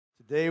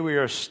Today we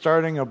are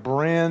starting a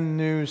brand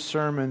new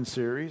sermon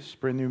series,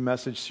 brand new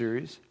message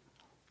series,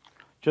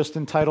 just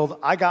entitled,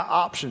 I Got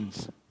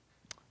Options.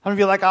 How many of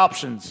you like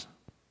options?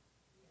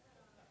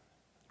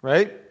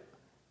 Right?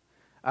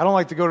 I don't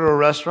like to go to a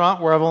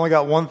restaurant where I've only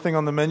got one thing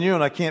on the menu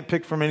and I can't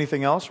pick from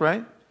anything else,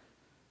 right?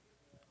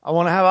 I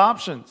want to have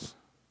options.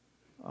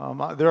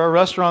 There are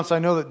restaurants I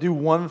know that do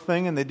one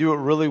thing and they do it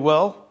really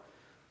well.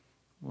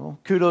 Well,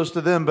 kudos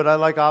to them, but I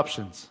like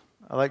options.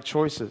 I like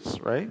choices,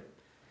 right?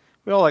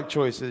 We all like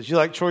choices. You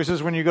like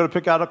choices when you go to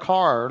pick out a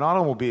car or an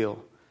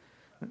automobile.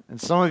 And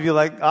some of you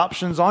like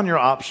options on your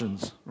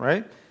options,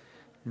 right?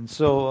 And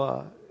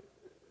so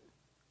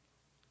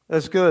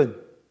that's good.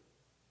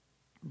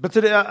 But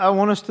today I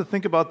want us to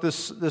think about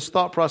this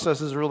thought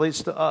process as it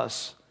relates to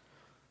us.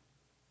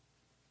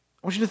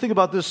 I want you to think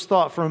about this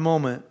thought for a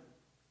moment.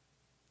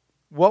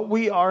 What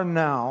we are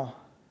now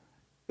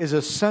is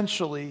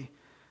essentially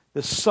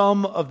the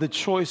sum of the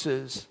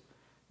choices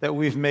that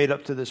we've made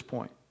up to this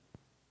point.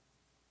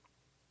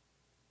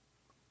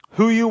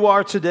 Who you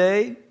are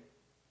today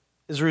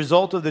is a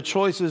result of the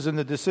choices and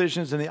the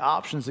decisions and the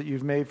options that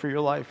you've made for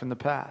your life in the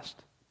past.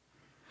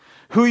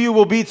 Who you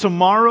will be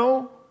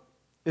tomorrow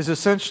is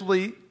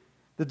essentially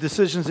the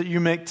decisions that you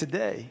make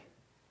today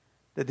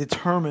that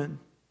determine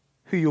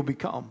who you'll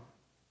become.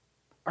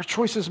 Our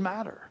choices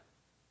matter.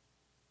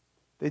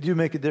 They do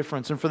make a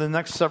difference. And for the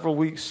next several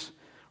weeks,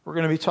 we're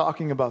going to be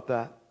talking about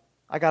that.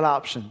 I got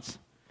options.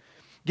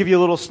 Give you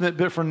a little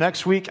snippet for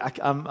next week.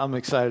 I'm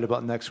excited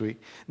about next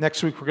week.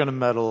 Next week, we're going to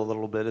meddle a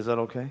little bit. Is that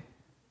okay?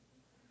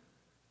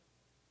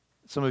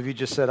 Some of you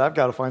just said, I've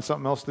got to find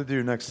something else to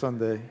do next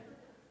Sunday.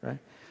 Right?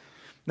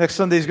 Next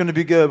Sunday is going to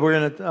be good. We're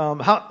going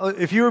to.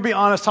 If you were to be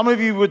honest, how many of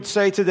you would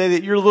say today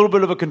that you're a little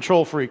bit of a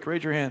control freak?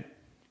 Raise your hand.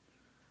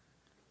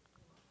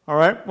 All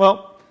right.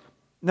 Well,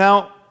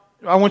 now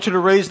I want you to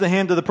raise the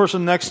hand of the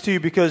person next to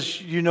you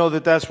because you know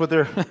that's what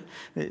they're.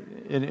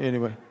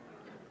 Anyway.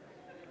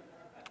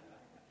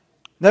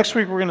 Next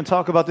week, we're going to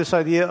talk about this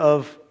idea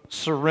of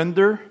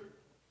surrender.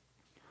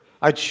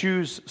 I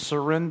choose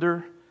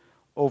surrender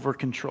over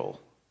control.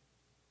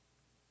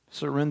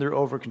 Surrender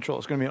over control.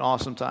 It's going to be an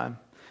awesome time.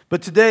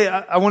 But today,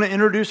 I want to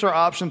introduce our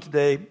option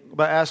today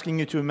by asking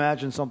you to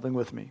imagine something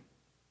with me.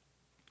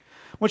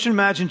 I want you to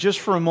imagine just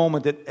for a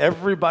moment that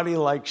everybody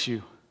likes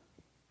you.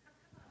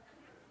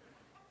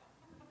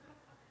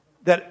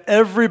 That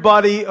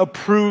everybody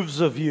approves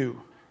of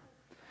you.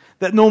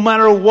 That no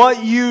matter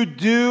what you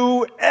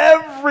do,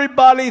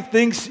 everybody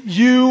thinks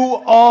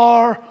you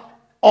are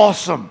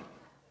awesome.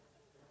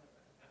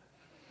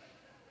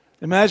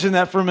 Imagine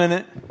that for a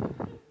minute.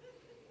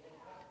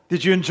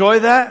 Did you enjoy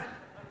that?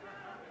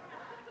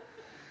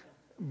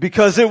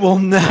 Because it will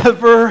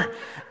never,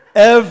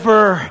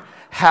 ever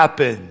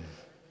happen.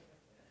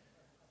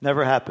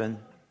 Never happen.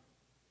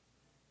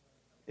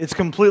 It's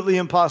completely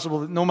impossible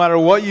that no matter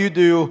what you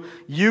do,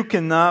 you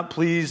cannot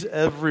please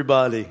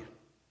everybody.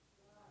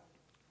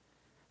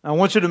 I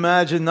want you to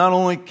imagine not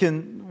only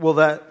will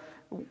that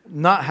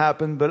not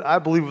happen, but I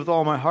believe with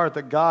all my heart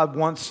that God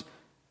wants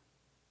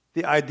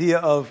the idea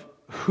of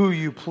who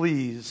you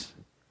please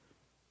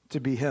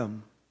to be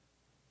Him.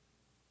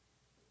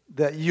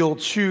 That you'll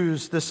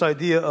choose this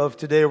idea of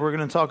today, we're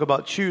going to talk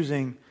about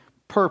choosing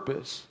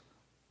purpose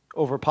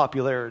over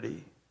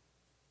popularity.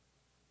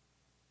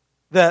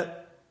 That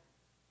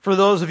for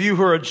those of you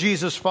who are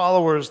Jesus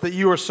followers, that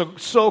you are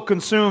so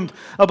consumed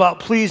about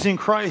pleasing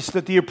Christ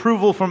that the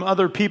approval from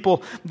other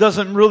people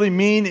doesn't really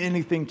mean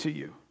anything to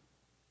you.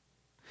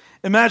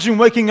 Imagine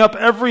waking up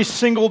every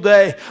single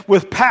day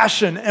with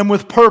passion and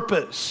with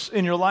purpose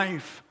in your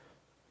life.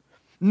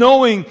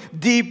 Knowing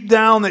deep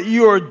down that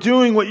you are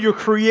doing what you're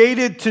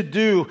created to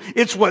do.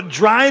 It's what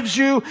drives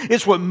you.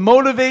 It's what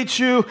motivates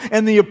you.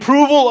 And the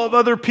approval of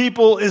other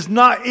people is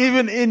not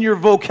even in your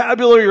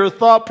vocabulary or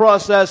thought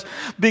process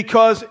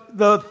because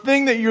the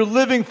thing that you're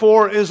living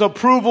for is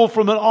approval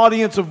from an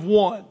audience of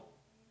one.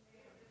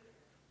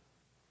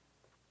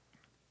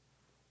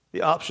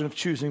 The option of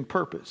choosing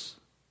purpose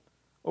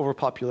over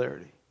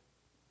popularity.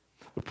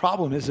 The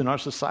problem is in our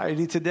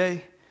society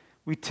today,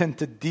 we tend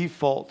to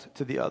default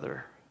to the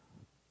other.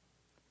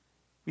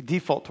 We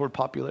default toward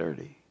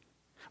popularity.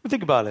 But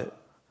think about it.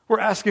 We're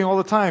asking all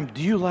the time,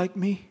 do you like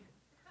me?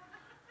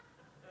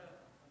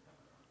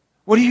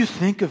 What do you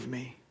think of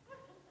me?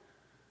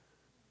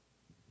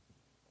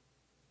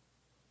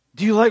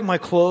 Do you like my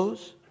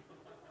clothes?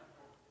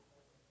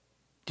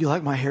 Do you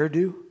like my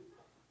hairdo?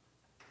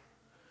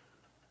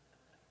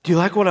 Do you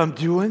like what I'm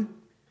doing?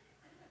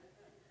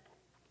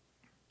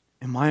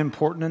 Am I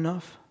important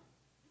enough?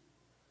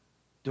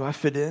 Do I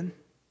fit in?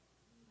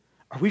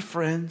 Are we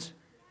friends?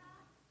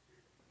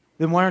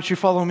 Then why aren't you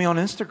following me on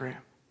Instagram?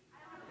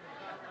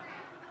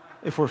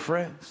 If we're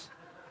friends.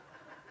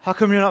 How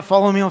come you're not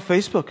following me on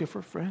Facebook if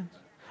we're friends?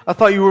 I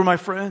thought you were my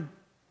friend.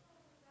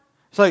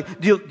 It's like,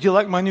 do you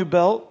like my new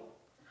belt?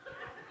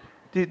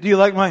 Do you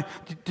like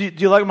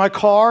my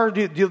car?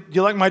 Do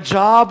you like my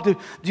job? Do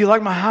you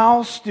like my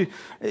house?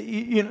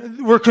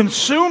 We're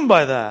consumed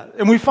by that,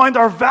 and we find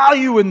our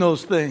value in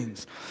those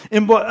things,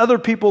 in what other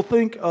people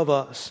think of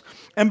us.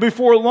 And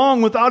before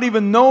long, without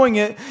even knowing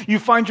it, you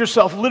find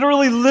yourself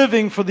literally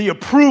living for the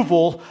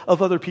approval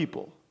of other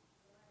people.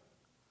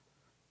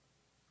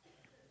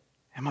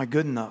 Am I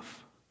good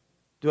enough?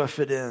 Do I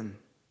fit in?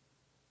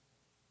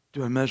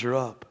 Do I measure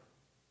up?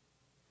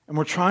 And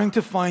we're trying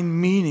to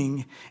find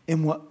meaning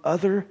in what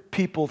other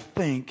people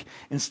think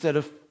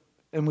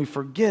and we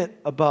forget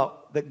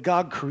about that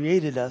God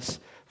created us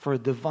for a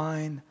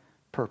divine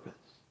purpose.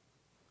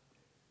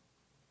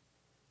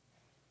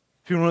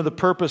 If you want to know the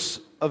purpose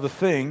of a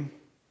thing,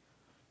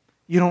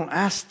 you don't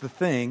ask the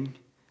thing,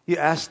 you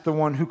ask the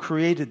one who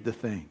created the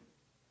thing.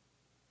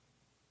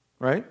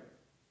 Right?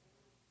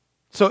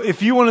 So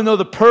if you want to know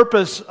the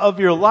purpose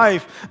of your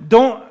life,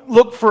 don't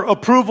look for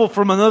approval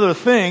from another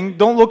thing.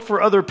 Don't look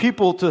for other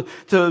people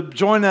to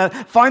join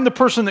that. Find the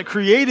person that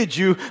created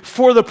you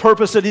for the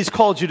purpose that He's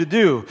called you to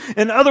do.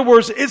 In other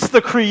words, it's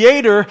the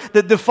Creator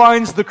that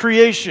defines the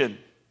creation.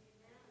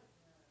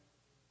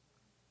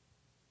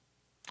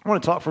 I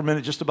want to talk for a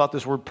minute just about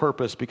this word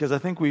purpose, because I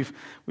think we've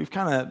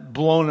kind of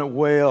blown it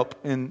way up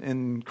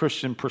in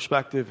Christian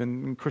perspective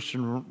and in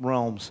Christian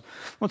realms.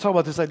 I want to talk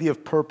about this idea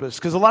of purpose,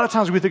 because a lot of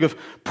times we think of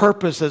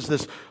purpose as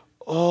this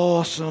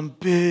awesome,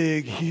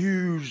 big,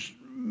 huge,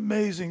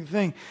 amazing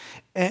thing.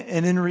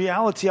 And in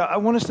reality, I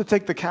want us to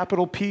take the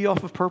capital P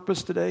off of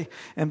purpose today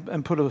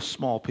and put a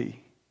small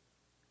p.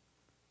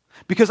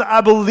 Because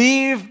I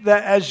believe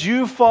that as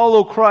you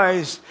follow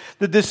Christ,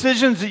 the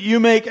decisions that you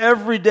make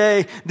every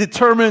day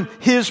determine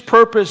His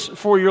purpose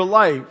for your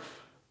life.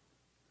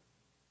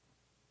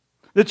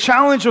 The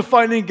challenge of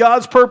finding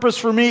God's purpose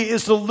for me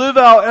is to live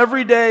out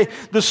every day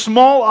the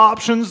small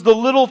options, the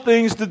little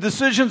things, the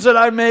decisions that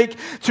I make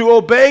to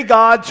obey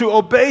God, to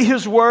obey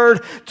His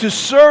Word, to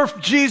serve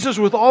Jesus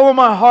with all of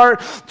my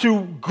heart,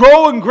 to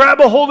grow and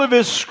grab a hold of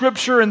His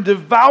Scripture and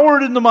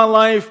devour it into my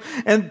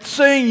life, and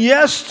saying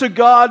yes to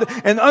God,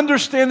 and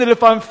understand that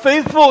if I'm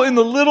faithful in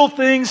the little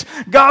things,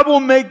 God will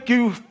make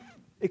you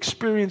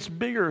experience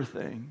bigger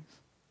things.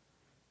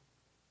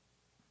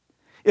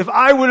 If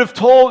you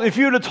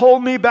would have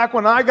told me back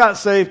when I got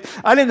saved,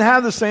 I didn't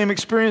have the same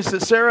experience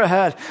that Sarah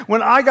had.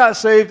 When I got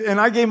saved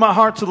and I gave my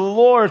heart to the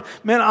Lord,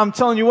 man, I'm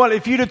telling you what,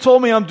 if you'd have told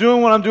me I'm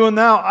doing what I'm doing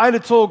now, I'd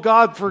have told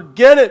God,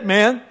 forget it,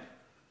 man.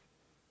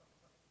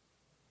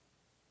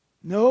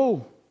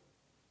 No.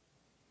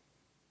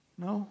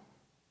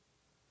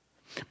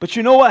 But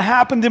you know what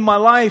happened in my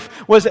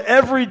life was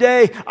every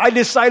day I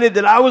decided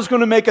that I was going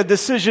to make a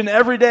decision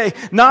every day,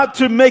 not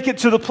to make it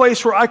to the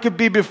place where I could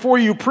be before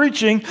you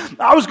preaching.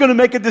 I was going to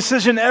make a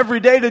decision every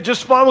day to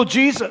just follow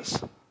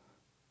Jesus.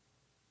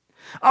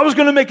 I was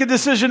going to make a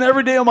decision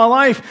every day of my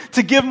life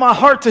to give my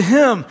heart to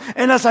Him.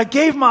 And as I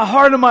gave my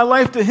heart and my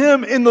life to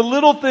Him in the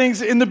little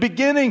things in the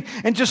beginning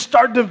and just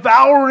start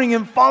devouring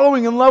and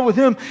following in love with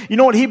Him, you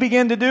know what He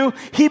began to do?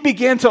 He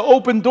began to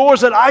open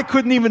doors that I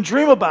couldn't even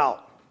dream about.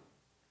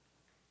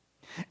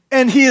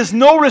 And He is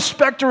no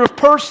respecter of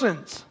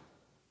persons.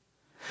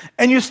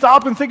 And you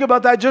stop and think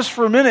about that just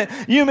for a minute.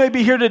 You may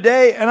be here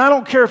today, and I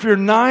don't care if you're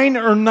 9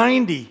 or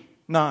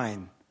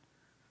 99.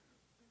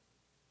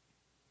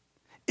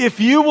 If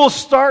you will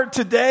start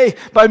today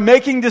by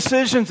making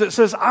decisions that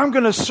says, I'm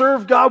going to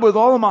serve God with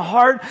all of my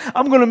heart.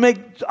 I'm going to make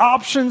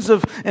options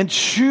and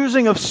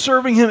choosing of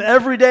serving Him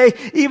every day,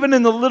 even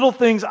in the little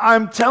things.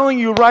 I'm telling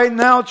you right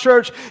now,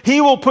 church,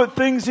 He will put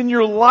things in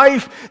your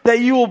life that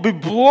you will be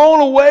blown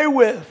away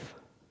with.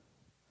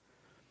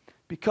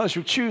 Because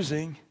you're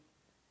choosing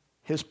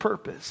His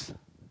purpose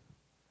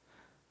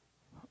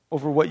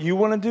over what you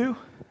want to do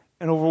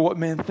and over what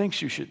man thinks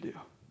you should do.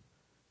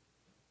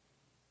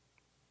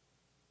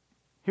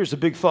 Here's a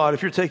big thought.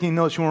 If you're taking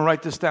notes, you want to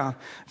write this down.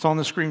 It's on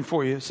the screen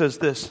for you. It says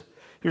this.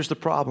 Here's the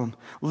problem.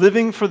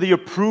 Living for the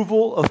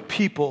approval of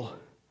people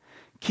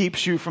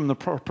keeps you from the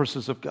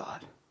purposes of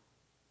God.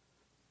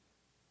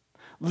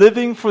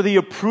 Living for the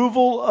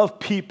approval of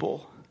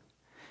people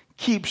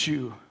keeps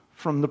you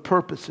from the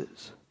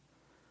purposes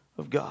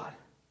of God.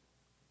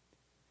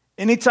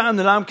 Anytime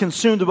that I'm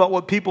consumed about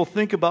what people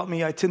think about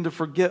me, I tend to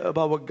forget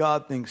about what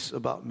God thinks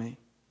about me.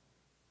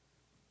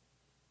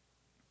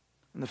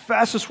 And the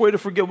fastest way to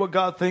forget what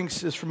God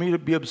thinks is for me to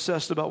be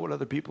obsessed about what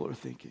other people are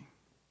thinking.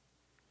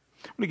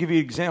 I'm going to give you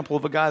an example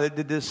of a guy that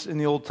did this in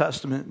the Old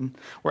Testament, and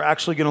we're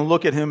actually going to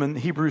look at him in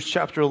Hebrews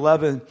chapter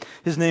 11.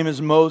 His name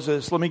is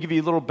Moses. Let me give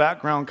you a little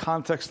background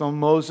context on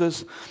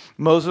Moses.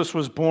 Moses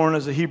was born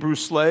as a Hebrew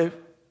slave,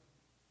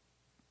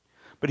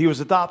 but he was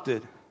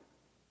adopted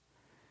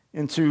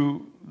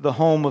into the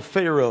home of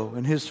Pharaoh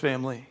and his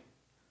family.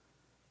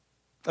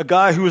 A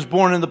guy who was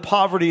born into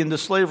poverty, into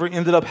slavery,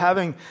 ended up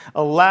having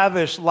a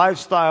lavish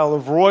lifestyle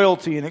of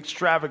royalty and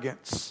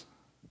extravagance.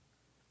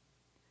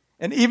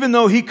 And even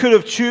though he could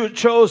have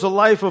chose a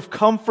life of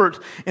comfort,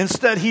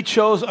 instead he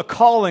chose a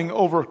calling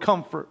over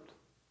comfort.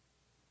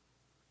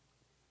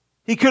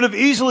 He could have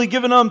easily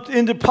given up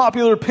into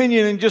popular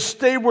opinion and just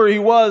stayed where he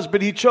was,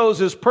 but he chose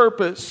his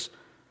purpose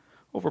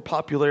over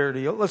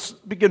popularity. Let's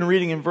begin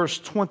reading in verse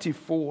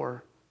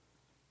 24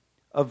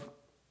 of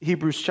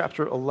Hebrews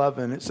chapter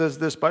 11. It says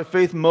this, by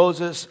faith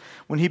Moses,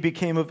 when he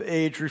became of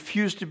age,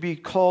 refused to be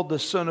called the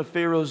son of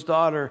Pharaoh's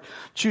daughter,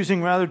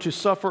 choosing rather to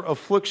suffer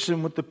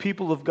affliction with the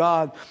people of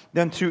God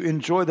than to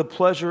enjoy the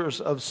pleasures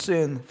of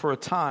sin for a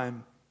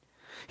time.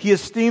 He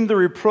esteemed the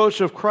reproach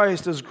of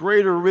Christ as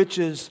greater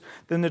riches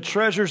than the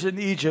treasures in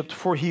Egypt,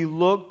 for he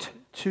looked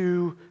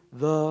to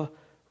the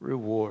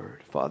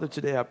reward. Father,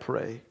 today I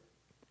pray,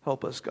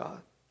 help us,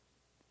 God.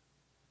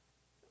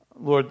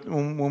 Lord,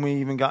 when we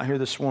even got here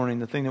this morning,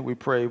 the thing that we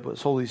prayed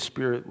was, Holy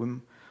Spirit,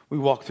 when we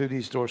walk through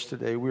these doors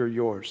today, we are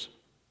yours.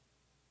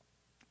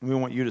 And we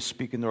want you to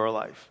speak into our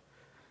life.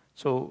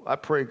 So I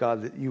pray,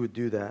 God, that you would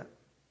do that.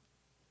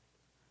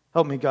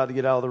 Help me, God, to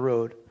get out of the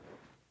road.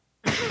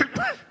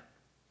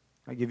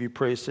 I give you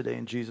praise today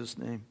in Jesus'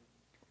 name.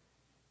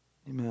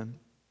 Amen.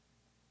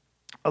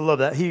 I love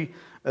that. He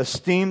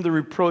esteemed the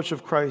reproach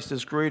of Christ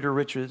as greater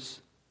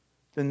riches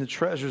than the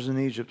treasures in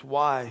Egypt.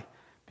 Why?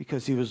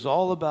 Because he was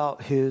all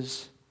about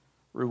his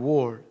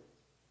reward.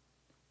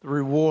 The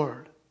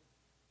reward.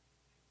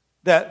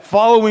 That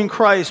following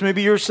Christ,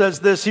 maybe yours says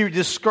this,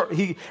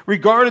 he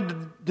regarded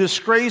the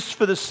disgrace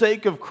for the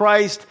sake of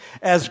Christ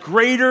as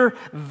greater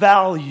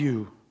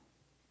value.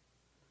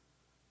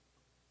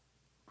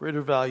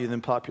 Greater value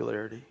than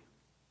popularity.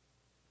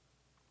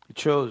 He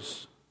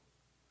chose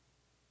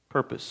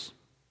purpose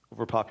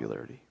over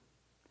popularity.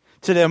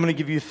 Today I'm going to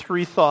give you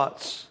 3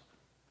 thoughts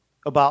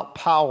about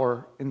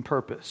power and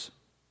purpose.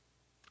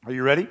 Are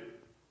you ready?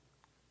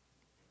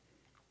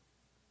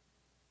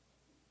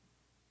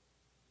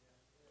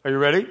 Are you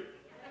ready?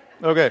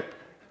 Okay.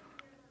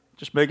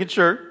 Just making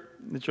sure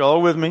that you're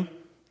all with me.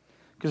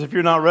 Because if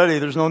you're not ready,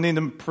 there's no need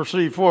to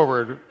proceed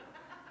forward.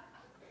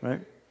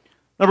 Right?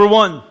 Number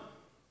 1,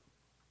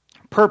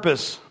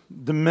 purpose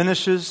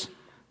diminishes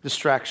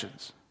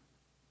distractions.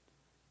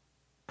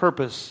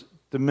 Purpose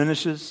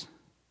diminishes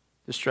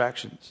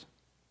distractions.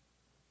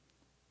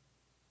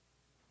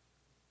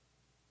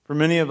 For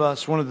many of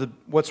us,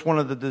 what's one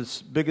of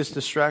the biggest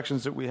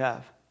distractions that we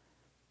have?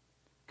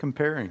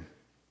 Comparing,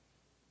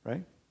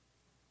 right?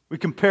 We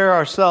compare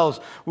ourselves.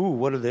 Ooh,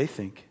 what do they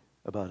think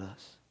about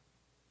us?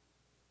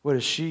 What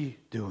is she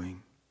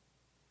doing?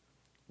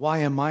 Why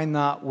am I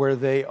not where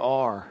they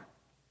are?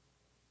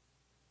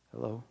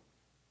 Hello?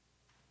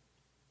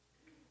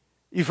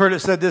 You've heard it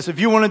said this, if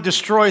you want to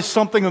destroy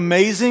something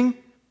amazing,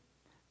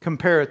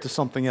 compare it to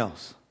something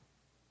else.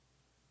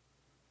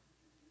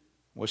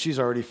 Well, she's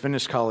already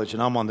finished college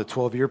and I'm on the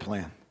 12-year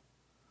plan.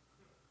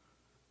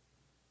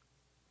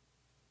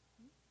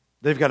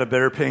 They've got a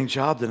better paying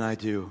job than I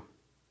do.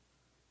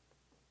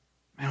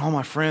 Man, all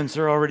my friends,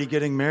 they're already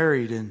getting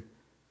married and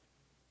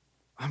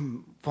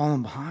I'm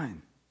falling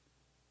behind.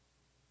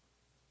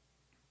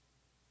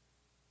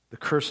 The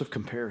curse of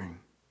comparing.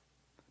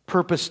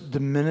 Purpose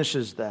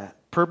diminishes that.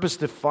 Purpose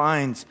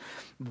defines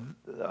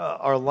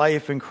our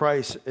life in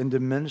Christ and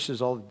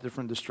diminishes all the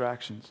different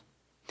distractions.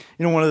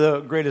 You know, one of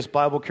the greatest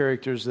Bible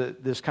characters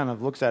that this kind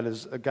of looks at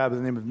is a guy by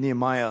the name of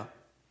Nehemiah.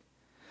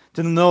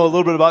 To know a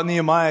little bit about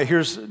Nehemiah,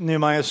 here's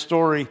Nehemiah's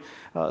story.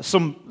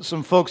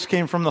 Some folks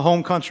came from the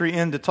home country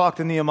in to talk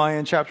to Nehemiah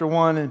in chapter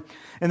 1,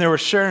 and they were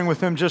sharing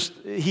with him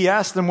he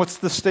asked them, what's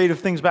the state of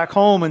things back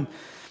home? And,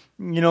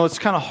 you know, it's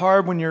kind of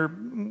hard when you're,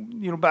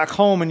 back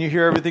home and you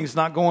hear everything's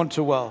not going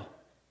too well.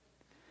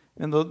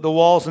 And the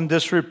wall's in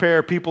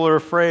disrepair. People are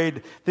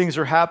afraid. Things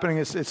are happening.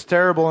 It's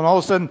terrible. And all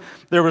of a sudden,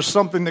 there was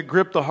something that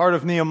gripped the heart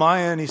of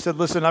Nehemiah. And he said,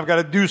 listen, I've got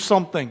to do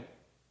something.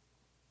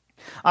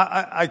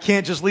 I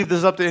can't just leave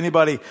this up to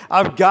anybody.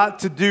 I've got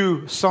to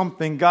do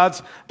something.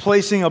 God's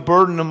placing a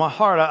burden in my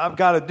heart. I've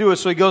got to do it.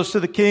 So he goes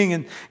to the king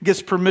and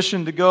gets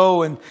permission to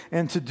go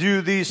and to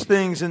do these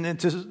things and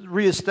to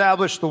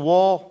reestablish the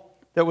wall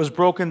that was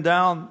broken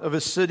down of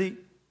his city.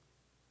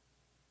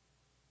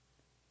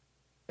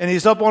 And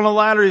he's up on a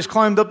ladder, he's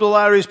climbed up the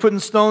ladder, he's putting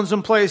stones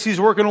in place,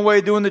 he's working away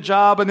doing the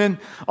job, and then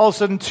all of a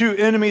sudden 2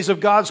 enemies of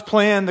God's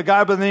plan, the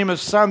guy by the name of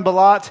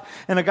Sanballat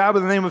and a guy by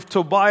the name of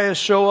Tobias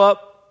show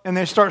up, and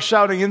they start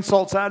shouting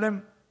insults at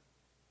him.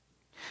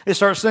 They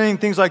start saying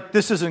things like,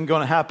 this isn't going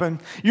to happen,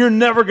 you're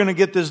never going to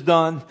get this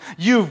done,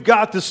 you've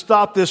got to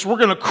stop this, we're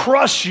going to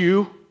crush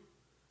you,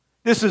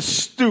 this is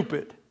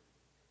stupid.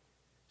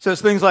 Says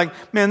things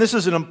like, man, this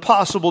is an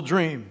impossible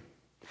dream.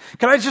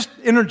 Can I just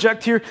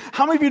interject here?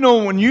 How many of you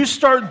know when you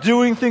start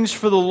doing things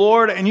for the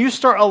Lord and you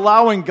start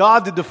allowing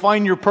God to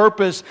define your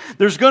purpose,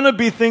 there's going to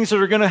be things that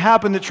are going to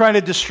happen that try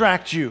to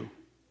distract you.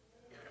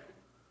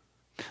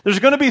 There's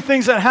going to be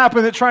things that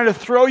happen that try to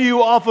throw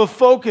you off of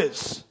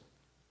focus.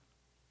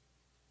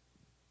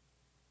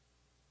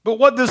 But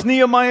what does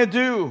Nehemiah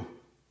do?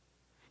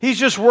 He's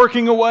just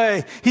working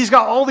away. He's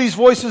got all these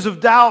voices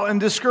of doubt and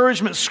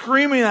discouragement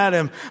screaming at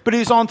him. But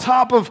he's on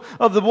top of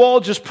the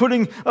wall just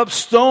putting up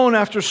stone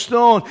after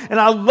stone. And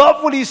I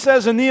love what he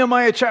says in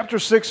Nehemiah chapter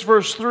 6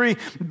 verse 3.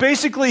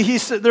 Basically,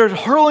 they're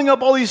hurling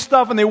up all these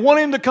stuff and they want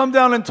him to come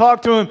down and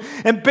talk to him.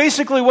 And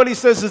basically what he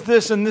says is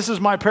this, and this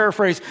is my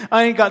paraphrase,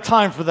 I ain't got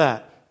time for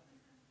that.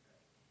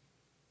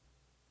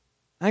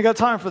 I ain't got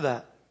time for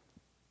that.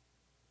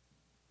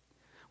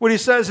 What he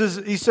says is,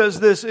 he says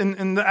this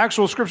in the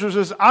actual scriptures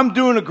is, I'm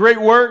doing a great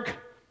work,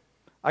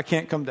 I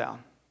can't come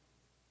down.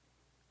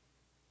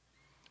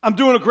 I'm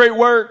doing a great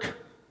work,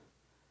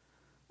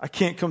 I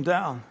can't come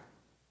down.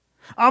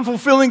 I'm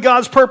fulfilling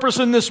God's purpose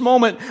in this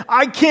moment.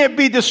 I can't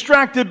be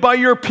distracted by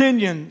your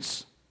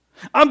opinions.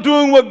 I'm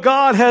doing what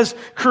God has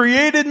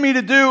created me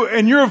to do,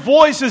 and your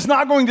voice is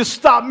not going to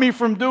stop me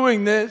from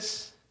doing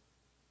this.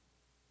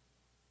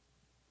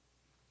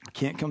 I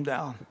can't come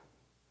down.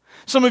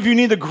 Some of you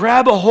need to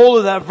grab a hold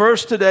of that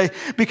verse today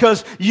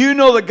because you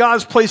know that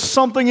God's placed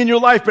something in your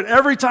life, but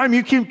every time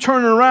you keep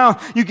turning around,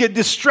 you get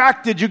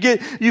distracted.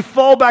 You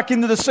fall back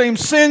into the same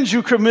sins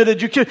you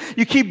committed.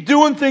 You keep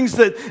doing things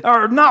that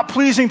are not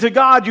pleasing to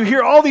God. You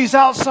hear all these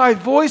outside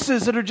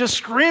voices that are just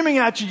screaming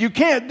at you. You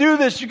can't do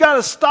this. You got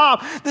to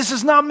stop. This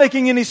is not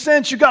making any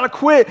sense. You got to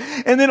quit.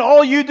 And then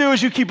all you do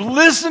is you keep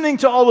listening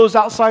to all those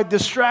outside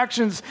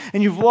distractions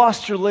and you've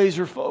lost your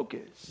laser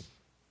focus.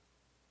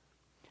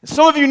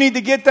 Some of you need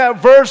to get that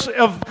verse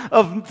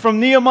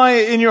from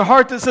Nehemiah in your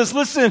heart that says,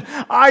 listen,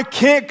 I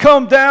can't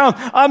come down.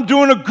 I'm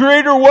doing a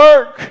greater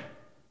work.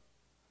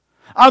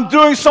 I'm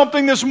doing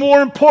something that's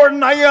more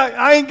important.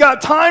 I ain't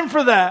got time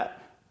for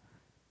that.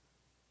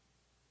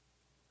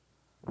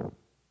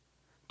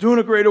 Doing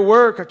a greater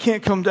work. I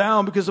can't come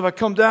down because if I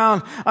come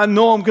down, I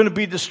know I'm going to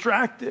be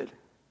distracted.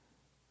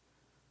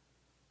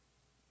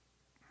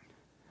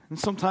 And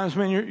sometimes,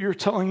 man, you're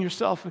telling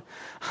yourself,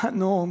 I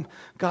know,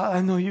 God,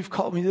 I know you've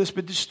called me this,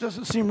 but this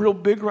doesn't seem real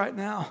big right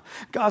now.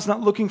 God's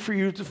not looking for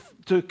you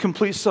to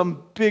complete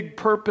some big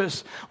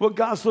purpose. What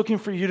God's looking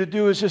for you to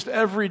do is just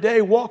every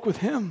day walk with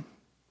Him.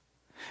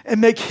 And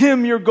make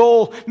Him your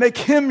goal. Make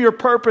Him your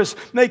purpose.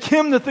 Make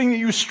Him the thing that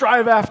you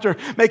strive after.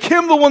 Make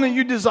Him the one that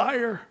you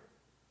desire.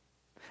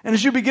 And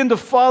as you begin to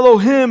follow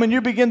Him and you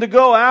begin to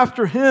go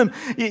after Him,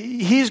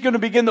 He's going to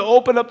begin to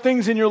open up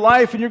things in your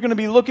life and you're going to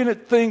be looking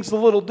at things a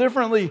little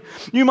differently.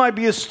 You might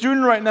be a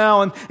student right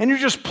now and you're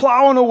just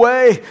plowing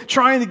away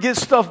trying to get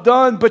stuff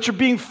done, but you're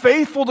being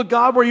faithful to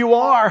God where you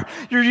are.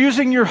 You're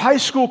using your high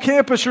school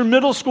campus, your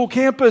middle school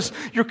campus,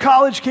 your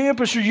college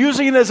campus. You're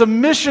using it as a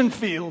mission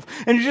field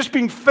and you're just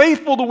being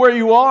faithful to where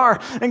you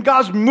are. And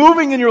God's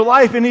moving in your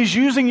life and He's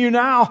using you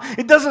now.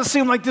 It doesn't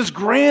seem like this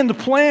grand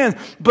plan,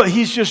 but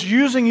He's just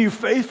using you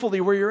faithfully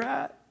where you're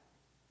at.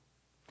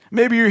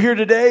 Maybe you're here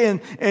today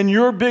and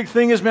your big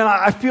thing is, man,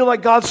 I feel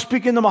like God's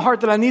speaking to my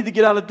heart that I need to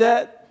get out of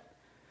debt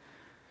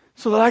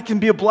so that I can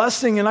be a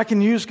blessing and I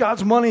can use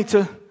God's money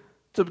to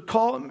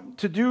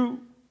do.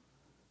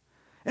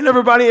 And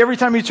every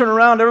time you turn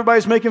around,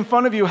 everybody's making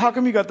fun of you. How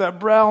come you got that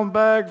brown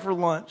bag for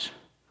lunch?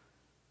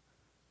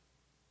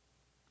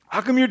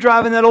 How come you're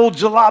driving that old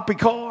jalopy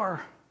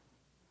car?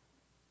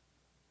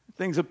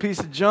 Thing's a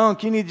piece of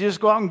junk. You need to just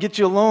go out and get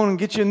you a loan and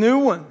get you a new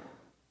one.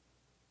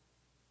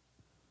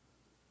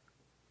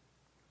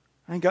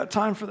 I ain't got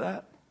time for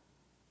that.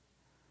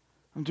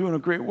 I'm doing a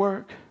great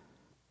work.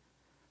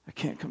 I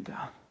can't come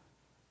down.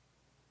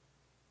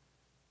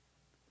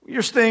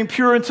 You're staying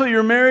pure until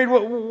you're married.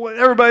 What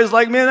everybody's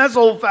like, man, that's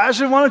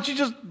old-fashioned. Why don't you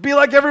just be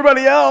like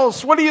everybody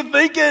else? What are you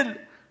thinking? Man,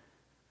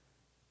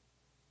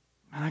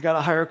 I got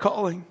a higher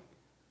calling.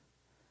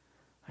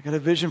 I got a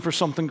vision for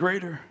something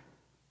greater.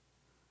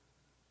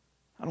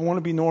 I don't want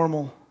to be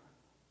normal.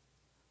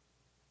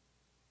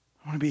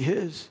 I want to be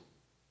His.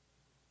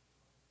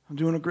 I'm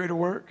doing a greater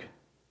work.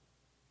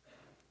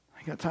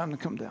 I got time to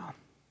come down.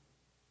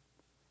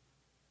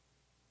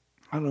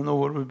 I don't know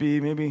what it would be.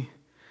 Maybe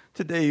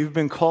today you've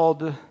been called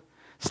to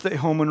stay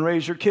home and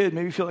raise your kid.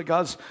 Maybe you feel like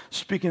God's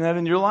speaking that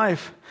into your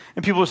life.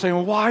 And people are saying,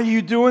 well, why are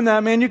you doing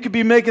that, man? You could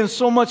be making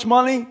so much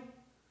money.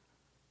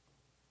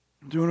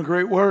 I'm doing a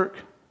great work.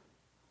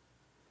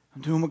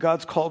 I'm doing what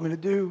God's called me to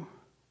do.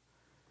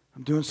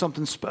 I'm doing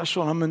something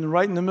special, and I'm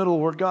right in the middle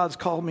of what God's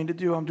called me to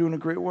do. I'm doing a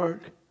great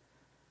work.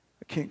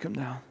 I can't come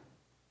down.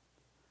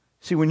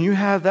 See, when you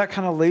have that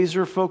kind of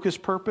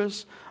laser-focused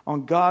purpose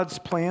on God's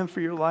plan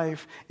for your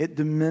life, it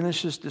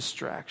diminishes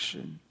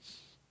distractions.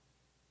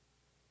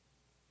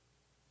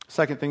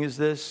 Second thing is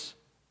this.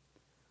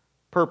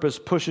 Purpose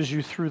pushes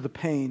you through the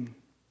pain.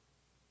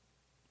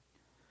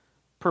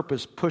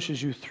 Purpose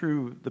pushes you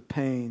through the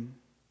pain.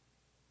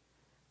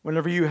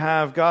 Whenever you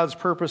have God's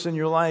purpose in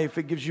your life,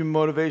 it gives you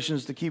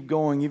motivations to keep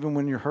going even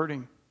when you're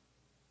hurting.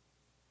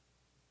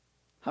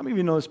 How many of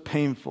you know it's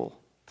painful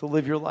to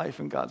live your life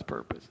in God's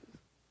purpose?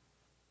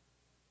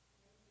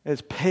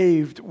 It's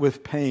paved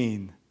with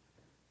pain,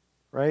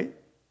 right?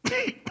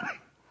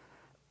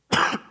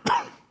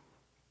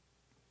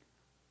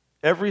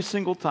 Every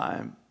single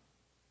time.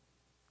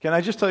 Can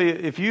I just tell you,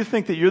 if you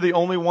think that you're the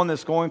only one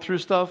that's going through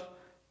stuff,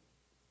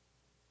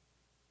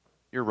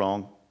 you're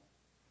wrong.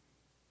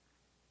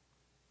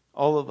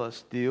 All of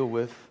us deal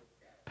with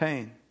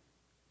pain.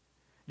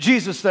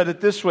 Jesus said it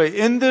this way,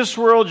 in this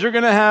world you're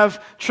going to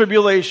have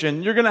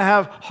tribulation, you're going to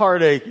have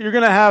heartache, you're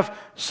going to have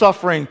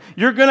suffering,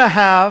 you're going to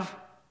have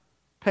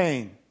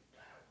pain.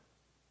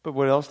 But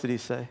what else did He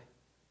say?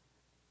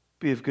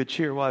 Be of good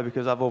cheer. Why?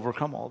 Because I've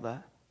overcome all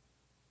that.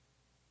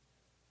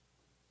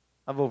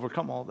 I've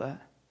overcome all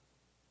that.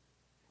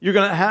 You're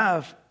going to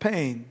have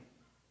pain.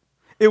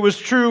 It was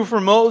true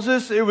for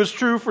Moses. It was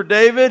true for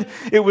David.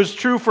 It was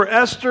true for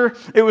Esther.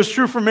 It was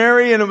true for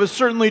Mary. And it was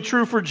certainly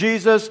true for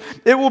Jesus.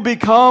 It will be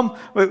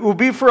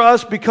for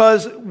us,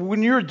 because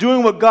when you're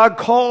doing what God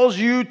calls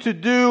you to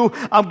do,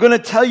 I'm going to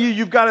tell you,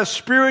 you've got a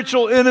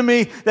spiritual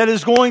enemy that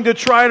is going to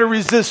try to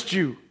resist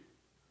you.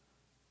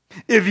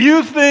 If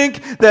you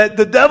think that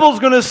the devil's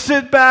going to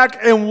sit back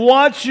and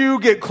watch you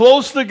get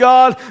close to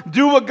God,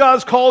 do what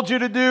God's called you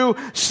to do,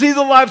 see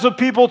the lives of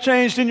people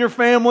changed in your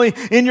family,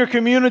 in your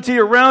community,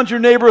 around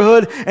your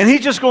neighborhood, and he's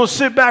just going to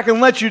sit back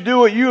and let you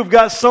do it, you have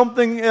got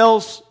something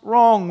else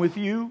wrong with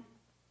you.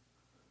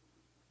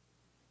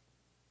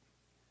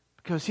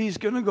 Because he's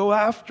going to go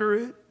after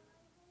it.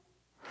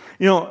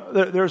 You know,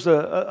 there's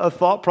a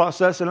thought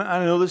process, and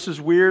I know this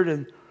is weird,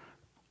 and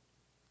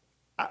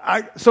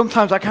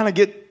sometimes I kind of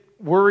get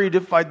worried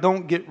if I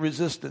don't get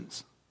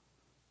resistance.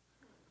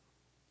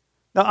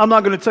 Now, I'm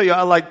not going to tell you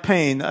I like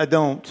pain. I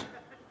don't.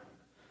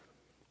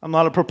 I'm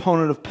not a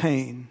proponent of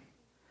pain.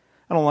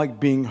 I don't like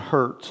being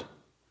hurt.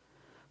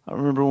 I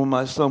remember when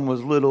my son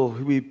was little,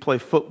 we'd play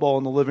football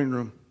in the living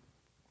room.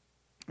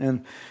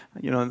 And,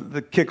 you know,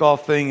 the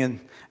kickoff thing,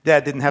 and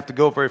Dad didn't have to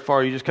go very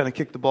far. You just kind of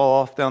kick the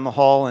ball off down the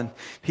hall, and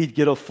he'd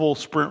get a full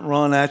sprint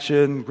run at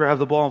you and grab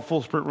the ball and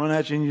full sprint run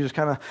at you, and you just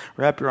kind of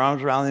wrap your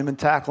arms around him and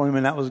tackle him,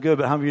 and that was good.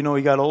 But how many of you know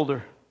he got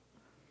older?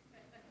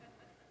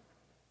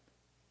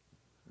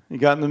 He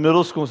got into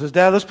middle school and says,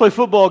 Dad, let's play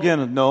football again.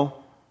 And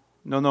no,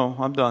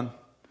 I'm done.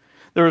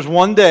 There was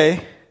one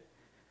day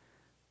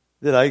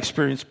that I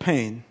experienced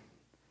pain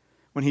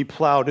when he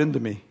plowed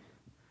into me.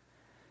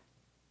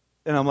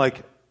 And I'm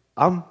like,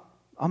 I'm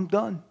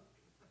done.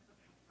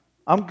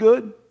 I'm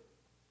good.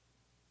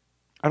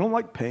 I don't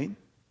like pain.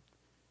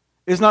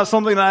 It's not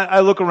something that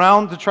I look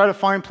around to try to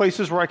find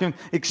places where I can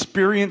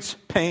experience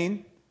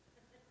pain.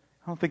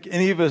 I don't think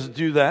any of us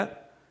do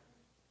that.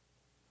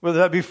 Whether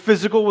that be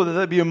physical, whether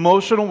that be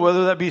emotional,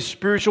 whether that be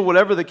spiritual,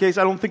 whatever the case,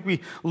 I don't think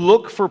we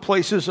look for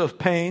places of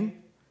pain.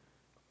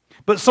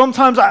 But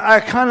sometimes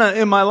I kind of,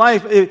 in my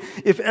life,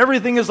 if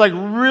everything is like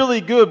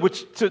really good,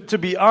 which to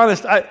be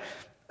honest,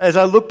 as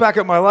I look back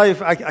at my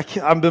life,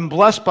 I've been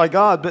blessed by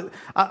God, but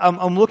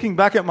I'm looking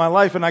back at my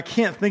life and I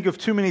can't think of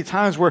too many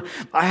times where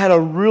I had a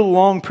real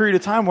long period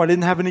of time where I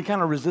didn't have any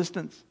kind of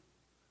resistance.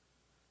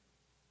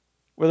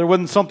 Where there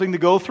wasn't something to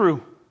go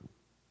through.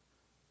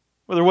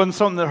 Where there wasn't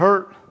something that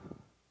hurt.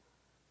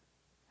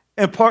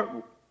 And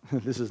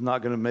this is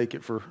not going to make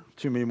it for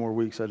too many more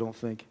weeks, I don't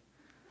think.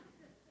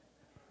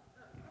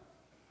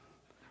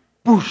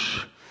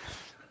 Boosh.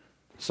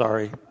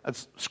 Sorry,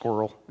 that's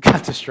squirrel.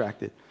 Got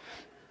distracted.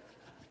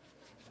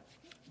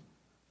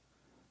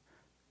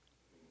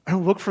 I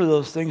don't look for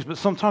those things, but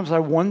sometimes I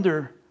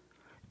wonder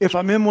if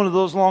I'm in one of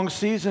those long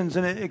seasons,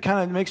 and it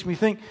kind of makes me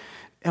think,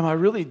 am I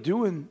really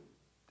doing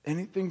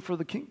anything for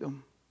the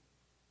kingdom?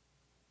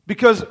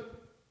 Because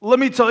let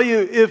me tell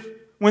you,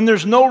 when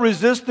there's no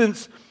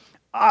resistance,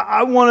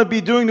 I want to be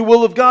doing the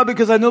will of God,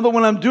 because I know that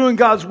when I'm doing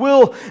God's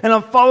will and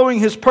I'm following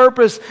His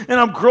purpose and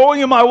I'm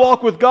growing in my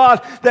walk with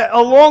God, that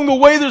along the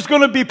way there's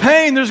going to be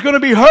pain, there's going to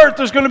be hurt,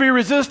 there's going to be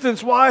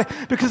resistance. Why?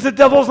 Because the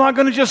devil's not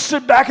going to just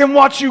sit back and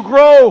watch you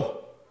grow.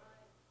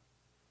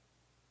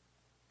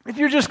 If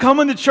you're just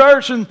coming to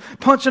church and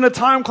punching a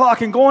time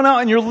clock and going out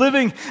and you're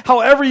living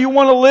however you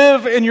want to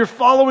live and you're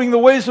following the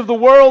ways of the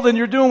world and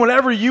you're doing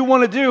whatever you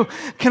want to do,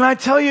 can I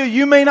tell you,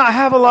 you may not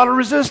have a lot of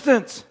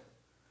resistance.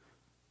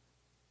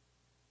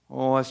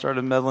 Oh, I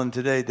started meddling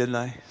today, didn't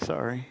I?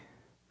 Sorry.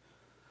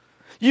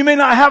 You may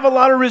not have a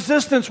lot of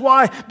resistance.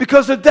 Why?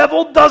 Because the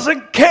devil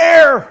doesn't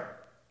care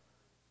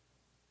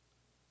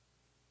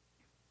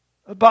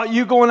about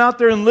you going out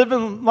there and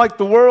living like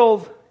the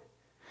world.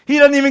 He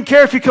doesn't even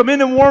care if you come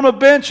in and warm a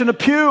bench and a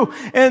pew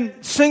and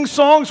sing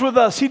songs with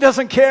us. He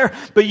doesn't care.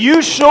 But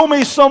you show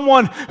me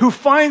someone who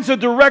finds a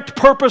direct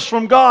purpose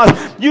from God.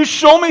 You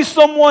show me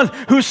someone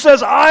who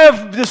says, I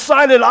have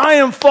decided I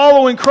am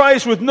following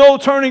Christ with no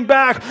turning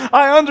back.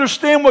 I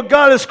understand what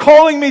God is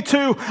calling me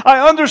to.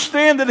 I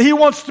understand that He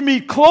wants to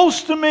be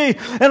close to me,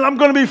 and I'm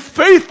going to be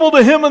faithful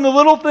to Him in the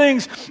little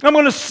things. I'm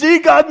going to see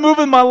God move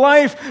in my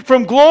life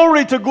from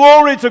glory to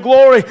glory to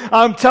glory.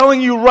 I'm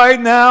telling you right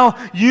now,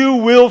 you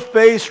will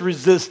face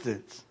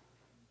resistance.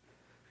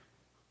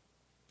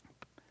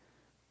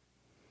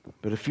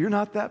 But if you're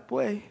not that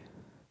way,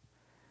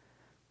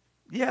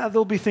 yeah,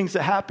 there'll be things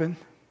that happen,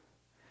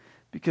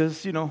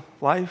 because,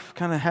 life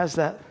kind of has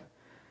that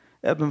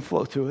ebb and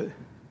flow to it.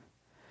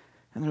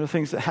 And there are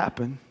things that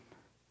happen.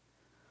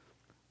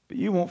 But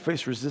you won't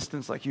face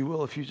resistance like you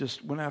will if you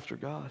just went after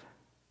God.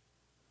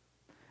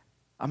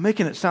 I'm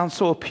making it sound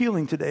so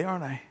appealing today,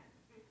 aren't I?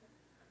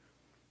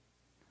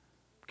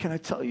 Can I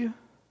tell you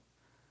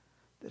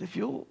that if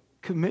you'll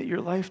commit your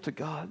life to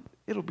God,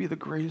 it'll be the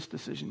greatest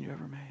decision you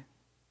ever made.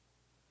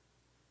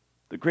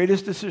 The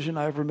greatest decision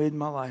I ever made in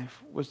my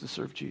life was to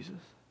serve Jesus.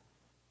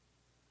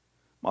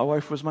 My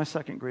wife was my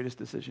second greatest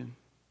decision,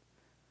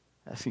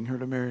 asking her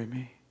to marry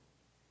me.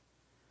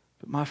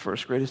 But my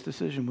first greatest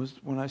decision was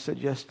when I said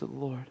yes to the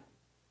Lord.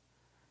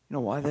 You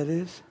know why that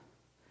is?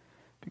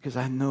 Because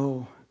I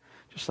know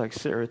just like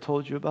Sarah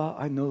told you about,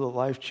 I know the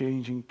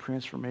life-changing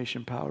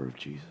transformation power of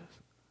Jesus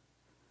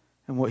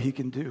and what he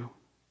can do.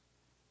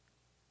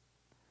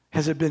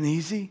 Has it been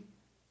easy?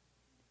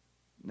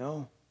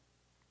 No.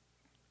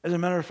 As a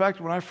matter of fact,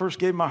 when I first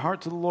gave my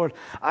heart to the Lord,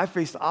 I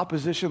faced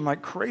opposition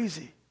like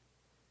crazy.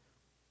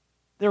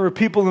 There were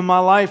people in my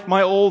life,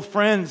 my old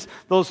friends,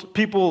 those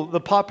people, the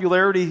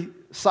popularity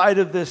side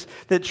of this,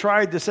 that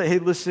tried to say, hey,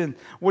 listen,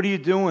 what are you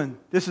doing?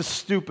 This is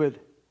stupid.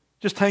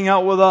 Just hang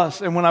out with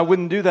us. And when I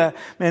wouldn't do that,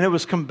 man, it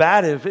was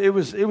combative. It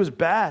was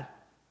bad.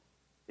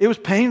 It was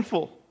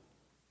painful.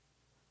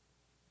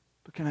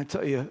 But can I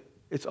tell you,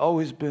 it's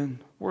always been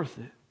worth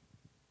it.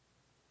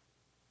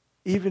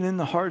 Even in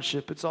the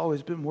hardship, it's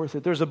always been worth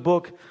it. There's a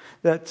book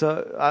that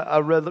I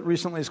read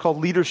recently. It's called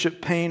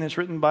Leadership Pain. It's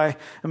written by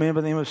a man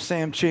by the name of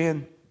Sam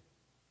Chan.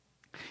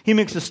 He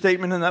makes a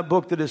statement in that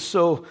book that is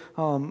so,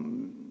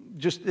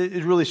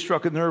 it really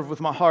struck a nerve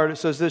with my heart. It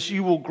says this: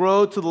 you will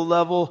grow to the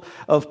level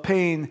of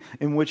pain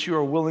in which you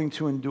are willing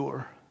to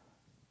endure.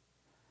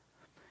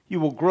 You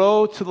will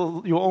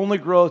only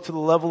grow to the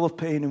level of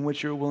pain in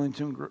which you're willing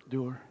to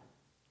endure.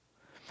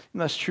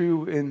 And that's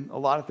true in a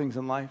lot of things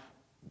in life.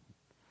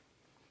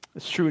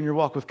 It's true in your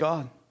walk with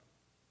God.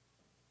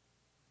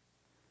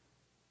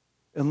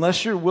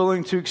 Unless you're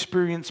willing to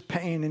experience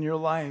pain in your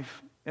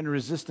life and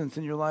resistance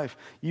in your life,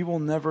 you will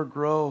never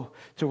grow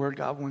to where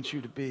God wants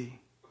you to be.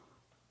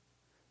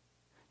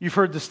 You've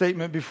heard the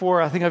statement before.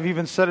 I think I've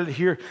even said it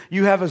here.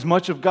 You have as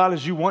much of God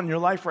as you want in your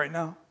life right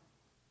now.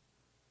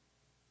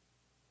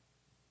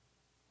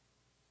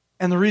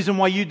 And the reason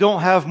why you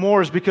don't have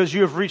more is because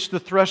you have reached the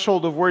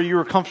threshold of where you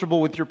are comfortable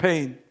with your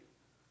pain.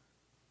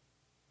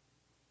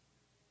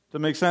 Does that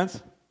make sense?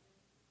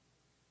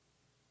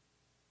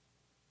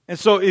 And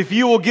so if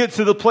you will get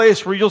to the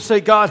place where you'll say,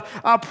 God,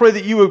 I pray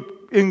that you would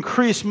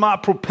increase my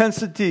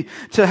propensity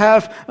to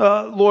have,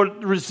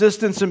 Lord,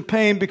 resistance and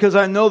pain, because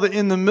I know that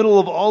in the middle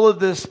of all of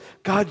this,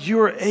 God,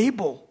 you're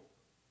able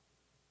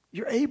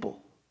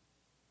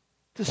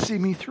to see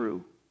me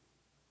through.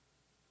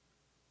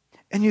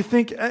 And you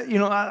think,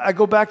 I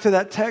go back to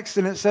that text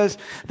and it says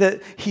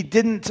that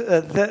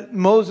that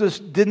Moses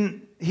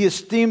didn't, he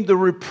esteemed the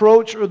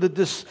reproach or the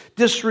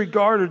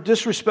disregard or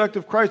disrespect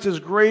of Christ as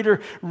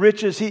greater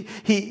riches.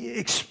 He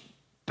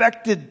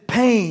expected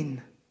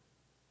pain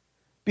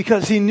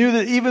because he knew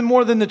that even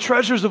more than the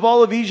treasures of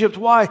all of Egypt.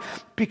 Why?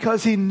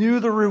 Because he knew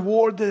the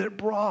reward that it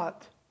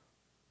brought.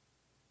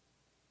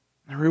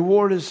 The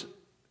reward is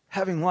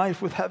having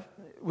life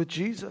with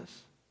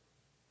Jesus.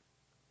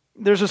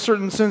 There's a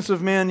certain sense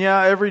of,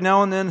 every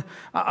now and then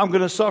I'm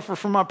going to suffer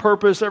for my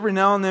purpose. Every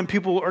now and then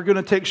people are going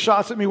to take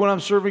shots at me when I'm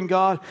serving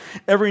God.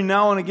 Every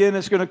now and again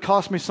it's going to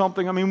cost me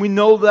something. I mean, we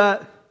know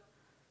that.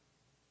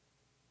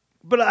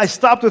 But I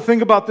stopped to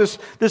think about this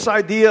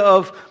idea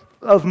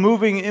of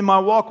moving in my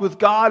walk with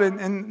God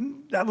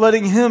and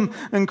letting Him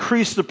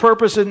increase the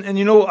purpose. And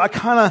I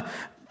kind of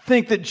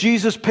think that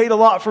Jesus paid a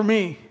lot for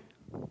me.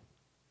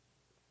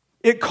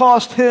 It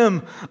cost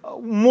Him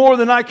more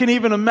than I can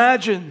even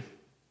imagine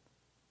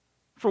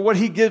for what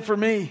He did for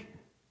me.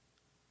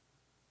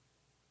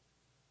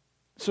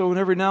 So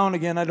every now and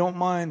again, I don't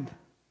mind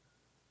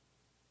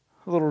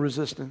a little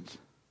resistance.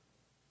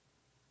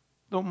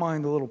 Don't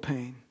mind a little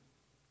pain.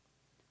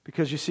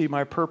 Because you see,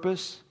 my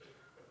purpose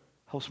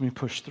helps me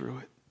push through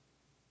it.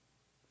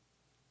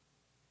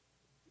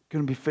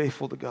 Going to be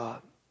faithful to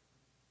God.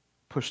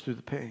 Push through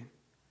the pain.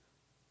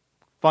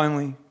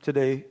 Finally,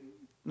 today,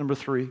 number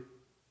 3.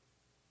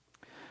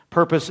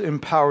 Purpose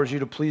empowers you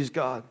to please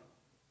God.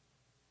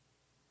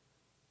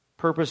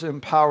 Purpose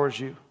empowers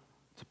you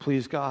to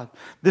please God.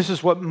 This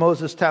is what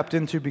Moses tapped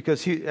into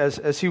because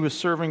as he was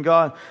serving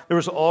God, there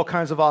was all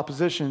kinds of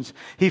oppositions.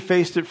 He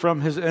faced it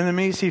from his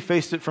enemies. He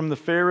faced it from the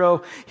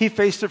Pharaoh. He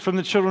faced it from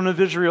the children of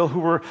Israel who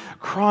were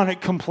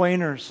chronic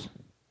complainers.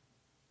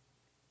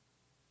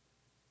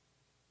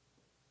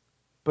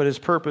 But his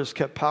purpose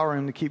kept powering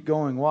him to keep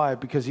going. Why?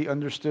 Because he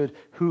understood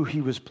who he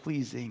was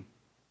pleasing.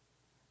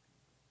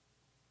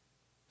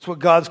 It's what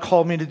God's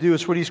called me to do.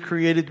 It's what He's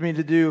created me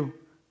to do.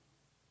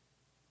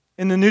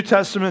 In the New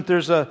Testament,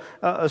 there's a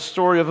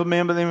story of a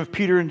man by the name of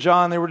Peter and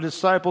John. They were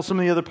disciples. Some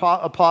of the other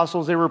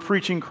apostles, they were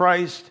preaching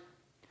Christ.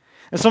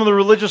 And some of the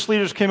religious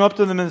leaders came up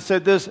to them and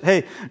said this,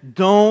 hey,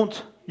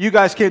 you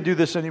guys can't do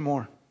this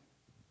anymore.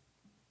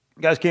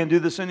 You guys can't do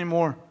this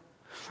anymore.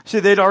 See,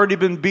 they'd already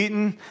been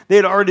beaten.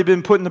 They'd already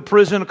been put into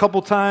prison a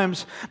couple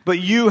times. But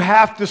you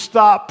have to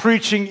stop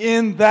preaching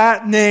in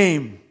that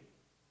name.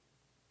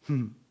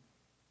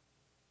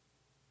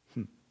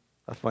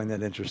 I find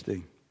that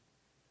interesting.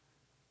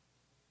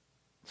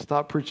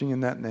 Stop preaching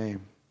in that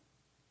name.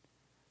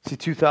 See,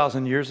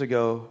 2,000 years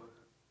ago,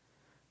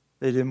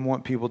 they didn't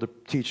want people to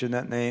teach in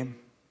that name.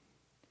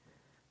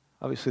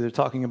 Obviously, they're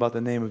talking about the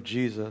name of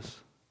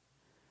Jesus.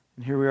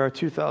 And here we are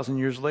 2,000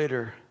 years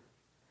later.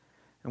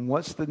 And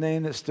what's the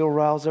name that still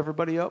riles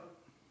everybody up?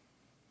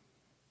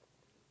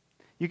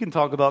 You can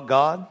talk about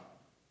God.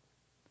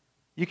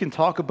 You can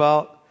talk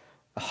about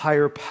a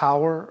higher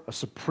power, a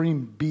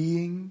supreme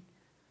being.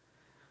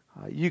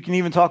 You can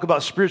even talk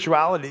about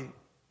spirituality.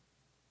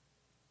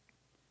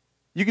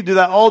 You can do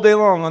that all day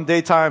long on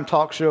daytime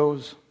talk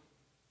shows.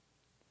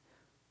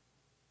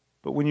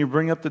 But when you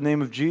bring up the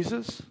name of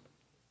Jesus,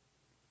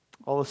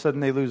 all of a sudden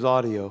they lose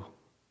audio.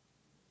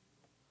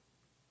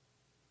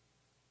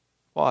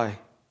 Why?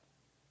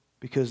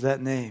 Because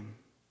that name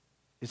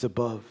is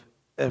above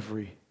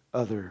every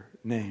other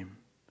name.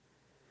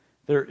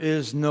 There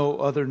is no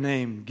other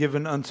name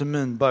given unto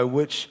men by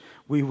which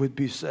we would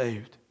be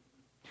saved.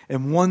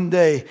 And one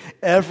day,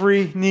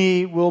 every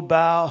knee will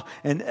bow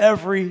and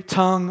every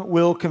tongue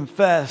will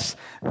confess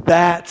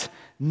that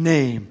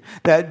name.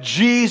 That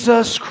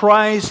Jesus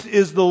Christ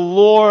is the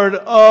Lord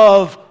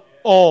of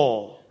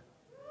all.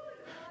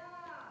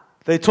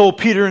 They told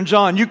Peter and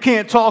John, you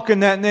can't talk in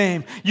that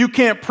name. You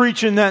can't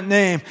preach in that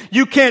name.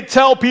 You can't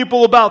tell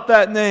people about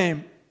that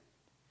name.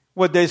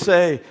 What'd they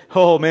say?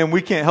 Oh man,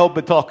 we can't help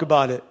but talk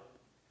about it.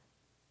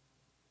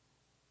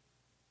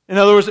 In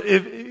other words,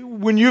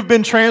 when you've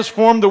been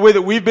transformed the way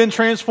that we've been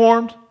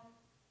transformed,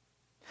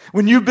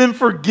 when you've been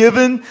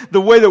forgiven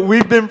the way that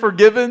we've been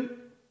forgiven,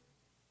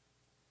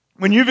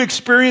 when you've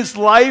experienced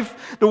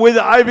life the way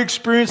that I've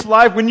experienced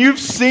life, when you've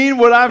seen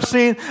what I've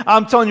seen,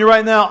 I'm telling you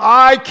right now,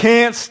 I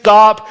can't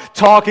stop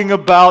talking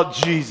about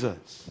Jesus.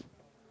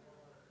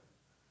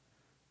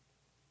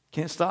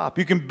 Can't stop.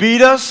 You can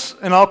beat us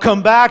and I'll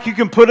come back. You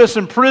can put us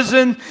in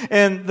prison.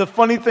 And the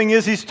funny thing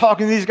is, he's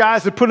talking to these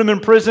guys that put him in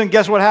prison.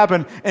 Guess what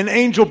happened? An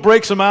angel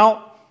breaks him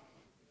out.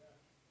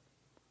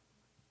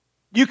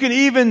 You can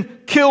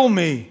even kill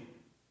me.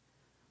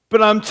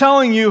 But I'm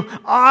telling you,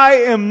 I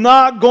am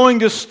not going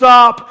to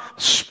stop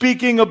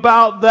speaking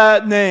about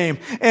that name.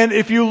 And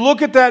if you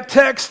look at that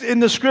text in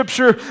the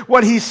scripture,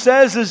 what he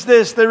says is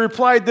this. They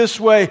replied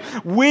this way: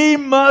 we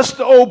must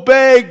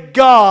obey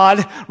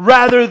God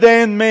rather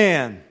than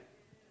man.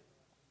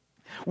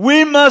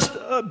 We must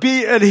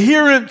be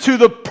adherent to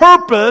the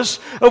purpose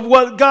of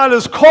what God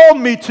has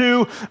called me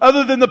to,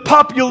 other than the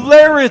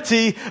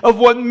popularity of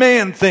what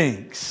man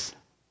thinks.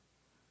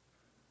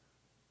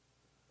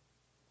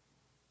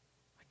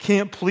 I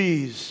can't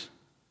please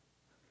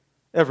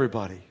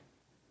everybody.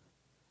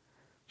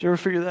 Did you ever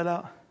figure that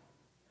out?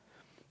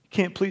 You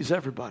can't please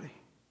everybody.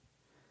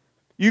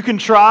 You can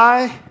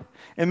try,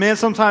 and man,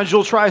 sometimes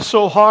you'll try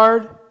so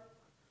hard.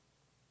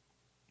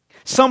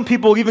 Some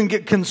people even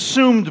get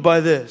consumed by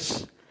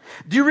this.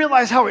 Do you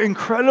realize how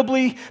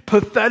incredibly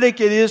pathetic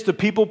it is to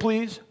people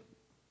please?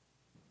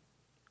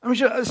 I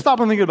mean, stop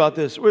and think about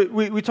this.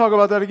 We talk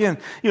about that again.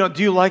 You know,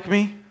 do you like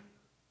me?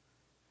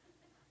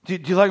 Do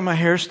you like my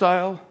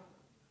hairstyle?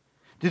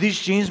 Do these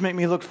jeans make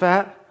me look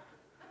fat?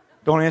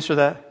 Don't answer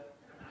that.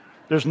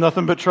 There's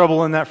nothing but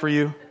trouble in that for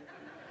you.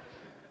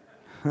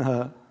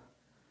 You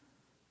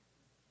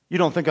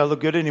don't think I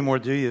look good anymore,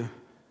 do you?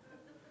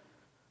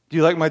 Do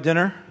you like my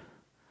dinner?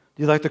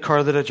 Do you like the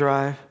car that I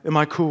drive? Am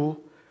I cool?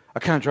 I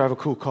kind of drive a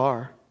cool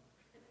car.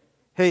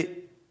 Hey,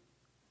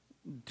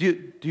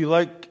 do you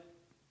like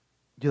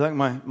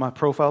my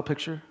profile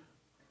picture?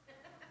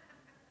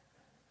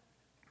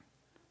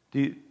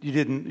 You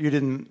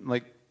didn't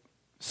like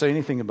say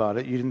anything about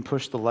it. You didn't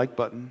push the like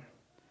button.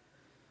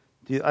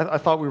 I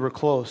thought we were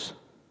close.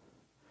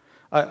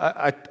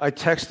 I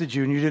texted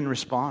you and you didn't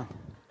respond.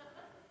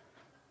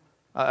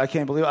 I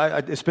can't believe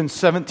it. It's been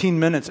 17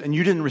 minutes and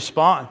you didn't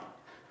respond.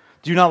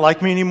 Do you not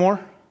like me anymore?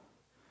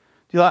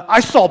 I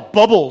saw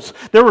bubbles.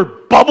 There were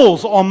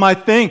bubbles on my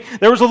thing.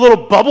 There was a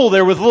little bubble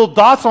there with little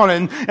dots on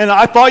it. And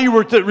I thought you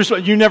were to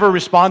respond. You never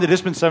responded.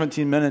 It's been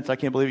 17 minutes. I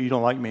can't believe you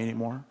don't like me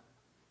anymore.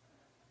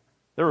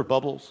 There were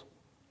bubbles.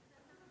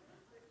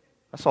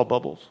 I saw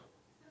bubbles.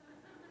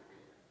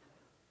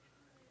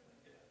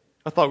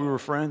 I thought we were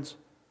friends.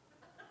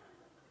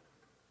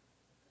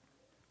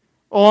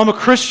 Oh, I'm a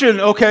Christian.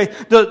 Okay.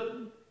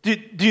 Do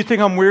you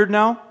think I'm weird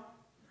now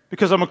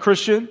because I'm a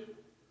Christian?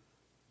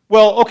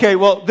 Well, okay.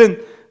 Well, then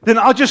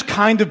I'll just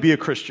kind of be a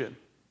Christian.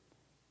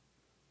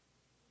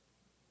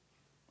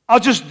 I'll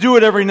just do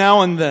it every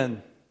now and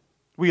then.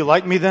 Will you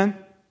like me then?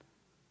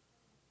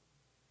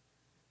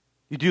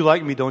 You do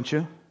like me, don't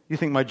you? You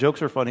think my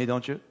jokes are funny,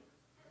 don't you?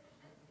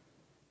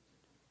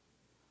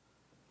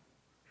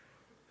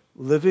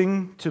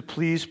 Living to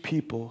please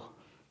people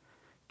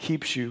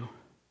keeps you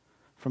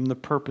from the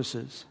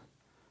purposes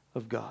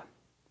of God.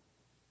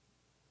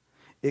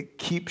 It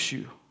keeps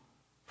you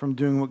from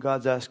doing what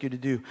God's asked you to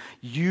do.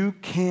 You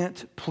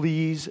can't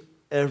please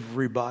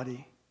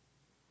everybody.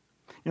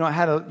 You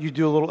know, you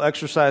do a little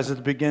exercise at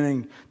the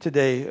beginning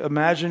today,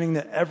 imagining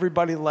that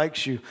everybody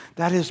likes you.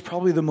 That is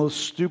probably the most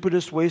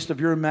stupidest waste of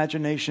your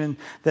imagination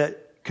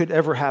that could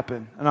ever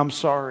happen. And I'm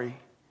sorry.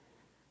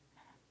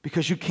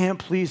 Because you can't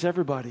please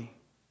everybody.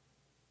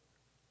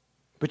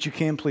 But you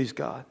can please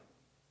God.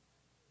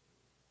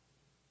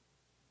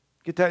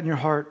 Get that in your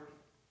heart.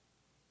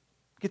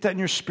 Get that in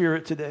your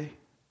spirit today.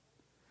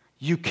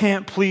 You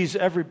can't please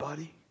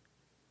everybody,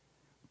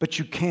 but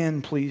you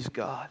can please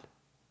God.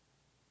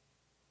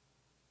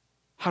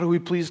 How do we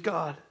please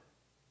God?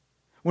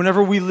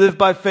 Whenever we live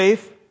by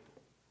faith,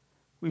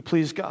 we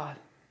please God.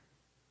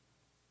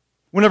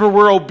 Whenever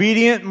we're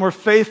obedient and we're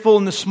faithful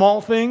in the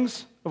small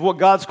things of what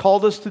God's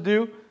called us to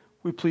do,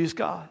 we please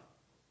God.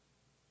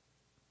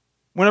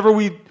 Whenever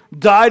we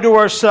die to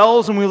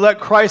ourselves and we let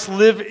Christ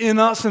live in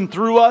us and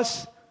through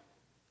us,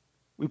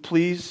 we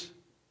please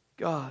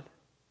God.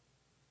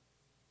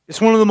 It's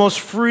one of the most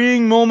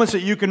freeing moments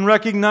that you can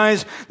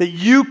recognize that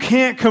you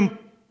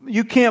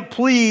can't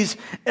please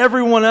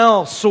everyone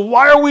else. So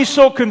why are we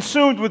so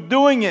consumed with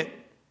doing it?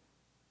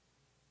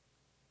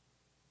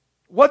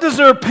 What does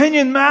their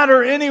opinion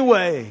matter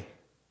anyway?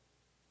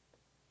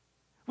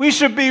 We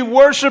should be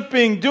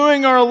worshiping,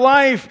 doing our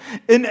life.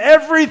 In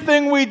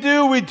everything we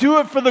do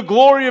it for the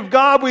glory of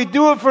God. We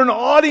do it for an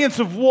audience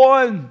of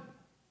one.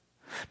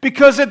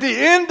 Because at the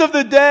end of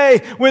the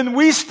day, when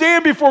we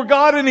stand before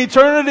God in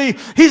eternity,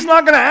 He's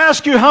not going to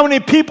ask you how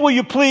many people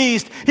you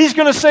pleased. He's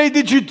going to say,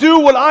 did you do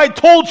what I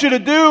told you to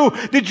do?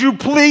 Did you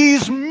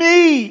please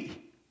me?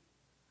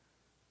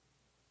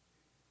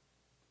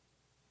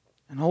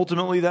 And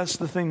ultimately, that's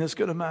the thing that's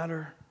going to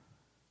matter.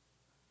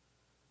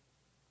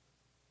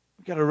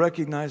 We've got to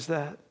recognize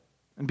that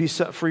and be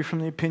set free from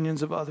the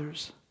opinions of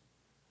others.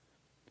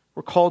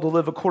 We're called to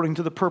live according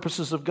to the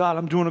purposes of God.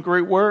 I'm doing a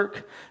great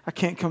work. I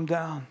can't come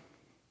down.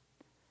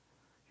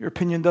 Your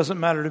opinion doesn't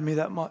matter to me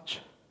that much.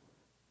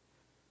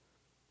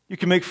 You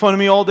can make fun of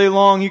me all day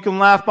long. You can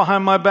laugh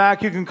behind my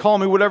back. You can call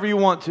me whatever you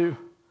want to.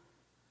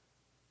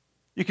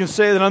 You can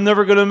say that I'm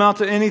never going to amount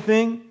to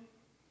anything.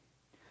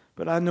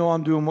 But I know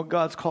I'm doing what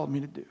God's called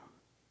me to do.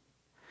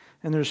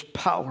 And there's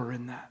power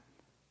in that.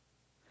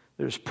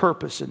 There's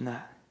purpose in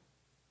that.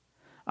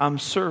 I'm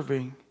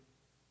serving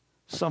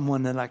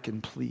someone that I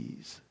can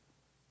please.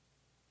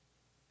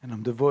 And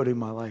I'm devoting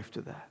my life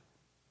to that.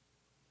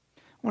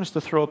 I want us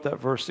to throw up that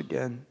verse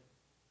again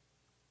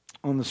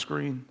on the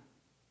screen.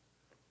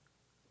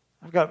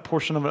 I've got a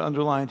portion of it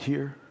underlined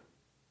here.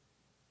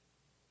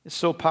 It's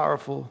so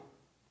powerful.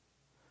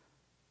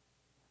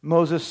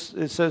 Moses,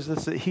 it says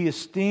this, that he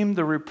esteemed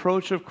the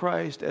reproach of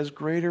Christ as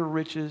greater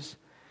riches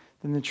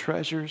than the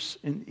treasures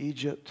in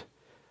Egypt,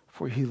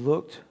 for he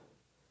looked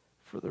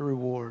for the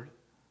reward.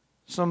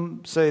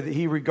 Some say that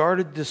he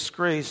regarded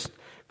disgrace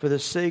for the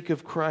sake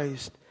of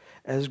Christ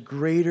as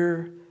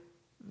greater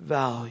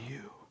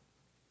value.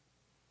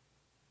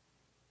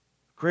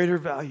 Greater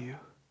value.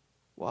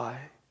 Why?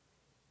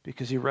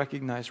 Because he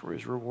recognized where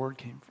his reward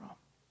came from.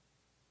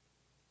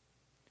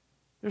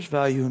 There's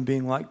value in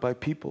being liked by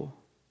people.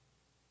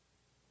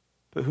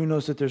 But who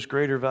knows that there's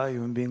greater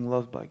value in being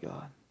loved by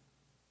God?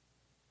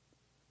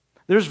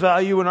 There's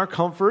value in our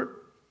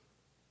comfort,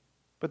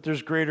 but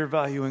there's greater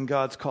value in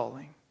God's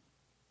calling.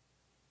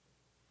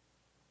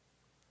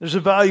 There's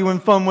a value in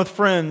fun with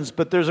friends,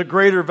 but there's a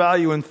greater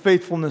value in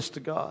faithfulness to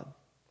God.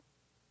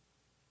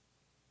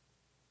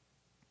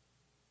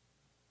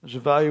 There's a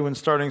value in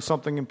starting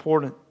something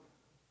important,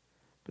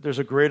 but there's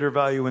a greater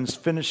value in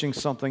finishing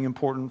something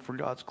important for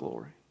God's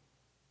glory.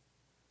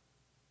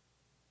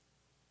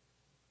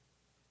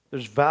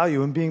 There's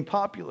value in being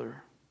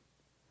popular,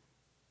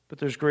 but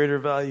there's greater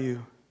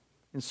value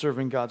in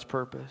serving God's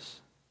purpose.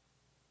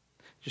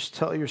 Just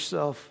tell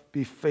yourself,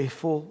 be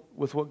faithful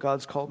with what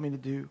God's called me to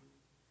do.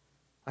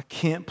 I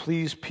can't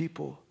please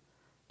people,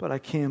 but I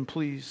can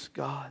please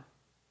God.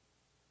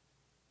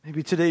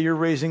 Maybe today you're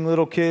raising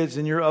little kids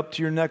and you're up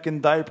to your neck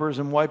in diapers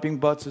and wiping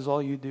butts is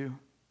all you do.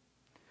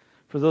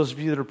 For those of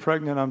you that are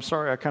pregnant, I'm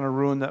sorry I kind of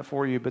ruined that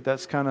for you, but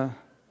that's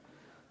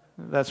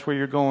where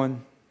you're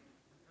going.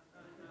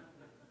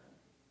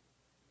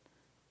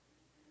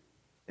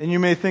 And you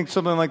may think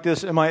something like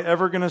this, am I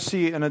ever going to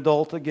see an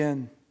adult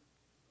again?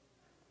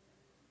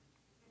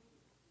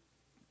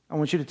 I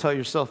want you to tell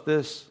yourself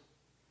this,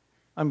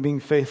 I'm being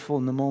faithful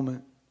in the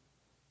moment.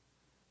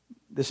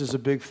 This is a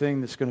big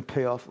thing that's going to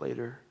pay off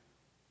later.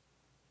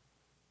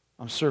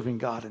 I'm serving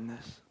God in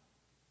this.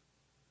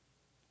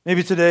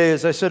 Maybe today,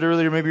 as I said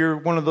earlier, maybe you're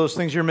one of those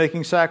things, you're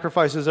making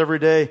sacrifices every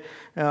day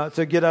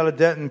to get out of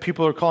debt and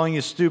people are calling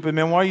you stupid.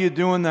 Man, why are you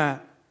doing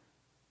that?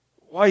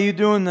 Why are you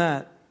doing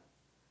that?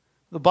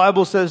 The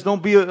Bible says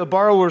don't be a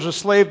borrower as a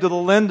slave to the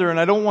lender, and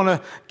I don't want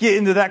to get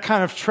into that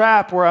kind of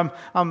trap where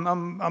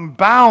I'm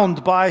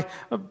bound by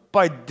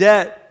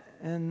debt,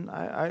 and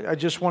I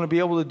just want to be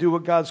able to do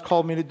what God's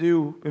called me to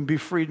do and be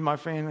freed in my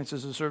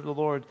finances and serve the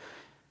Lord.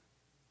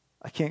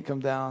 I can't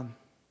come down.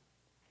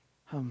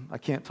 I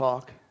can't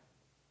talk.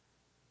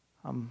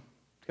 I've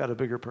got a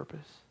bigger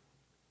purpose.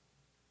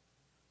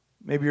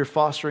 Maybe you're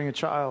fostering a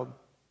child.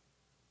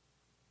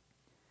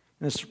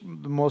 And it's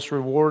the most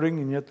rewarding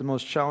and yet the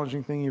most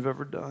challenging thing you've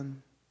ever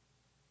done.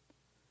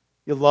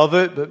 You love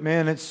it, but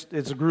man, it's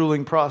a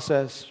grueling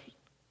process.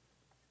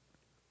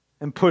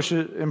 And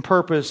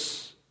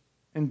purpose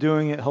in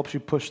doing it helps you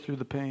push through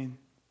the pain.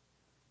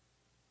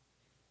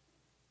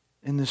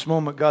 In this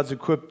moment, God's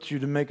equipped you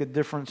to make a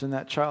difference in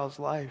that child's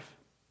life.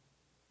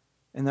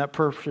 And that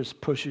purpose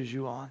pushes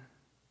you on.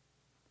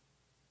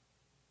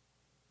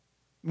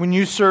 When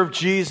you serve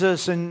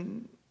Jesus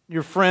and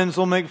your friends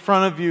will make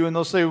fun of you and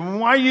they'll say,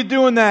 why are you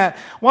doing that?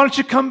 Why don't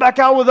you come back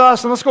out with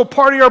us and let's go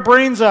party our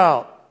brains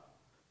out?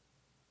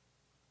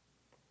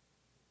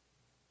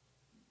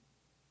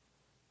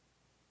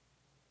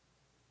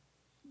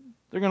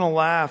 They're going to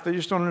laugh. They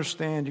just don't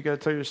understand. You got to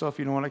tell yourself,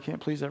 you know what, I can't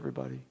please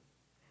everybody.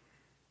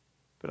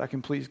 but I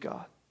can please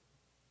God.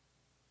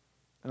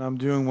 And I'm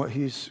doing what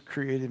He's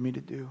created me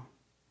to do,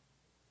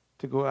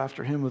 to go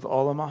after Him with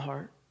all of my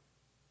heart,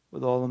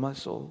 with all of my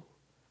soul,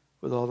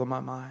 with all of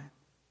my mind,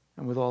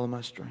 and with all of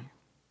my strength.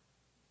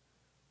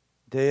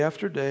 Day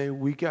after day,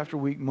 week after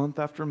week, month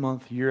after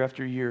month, year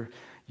after year,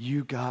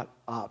 you got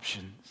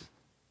options.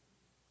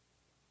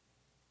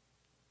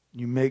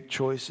 You make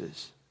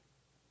choices.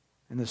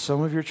 And the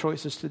sum of your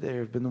choices today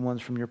have been the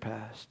ones from your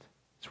past.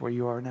 It's where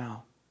you are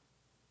now.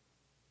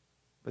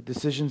 But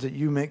decisions that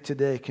you make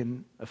today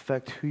can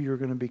affect who you're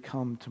going to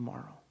become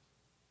tomorrow.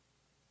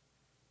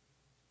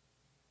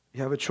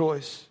 You have a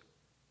choice.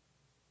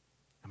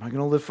 Am I going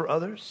to live for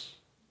others?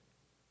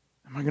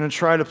 Am I going to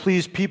try to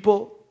please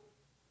people?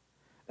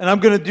 And I'm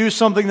going to do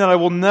something that I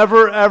will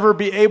never, ever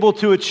be able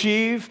to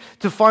achieve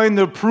to find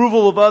the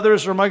approval of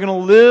others? Or am I going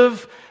to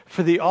live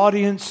for the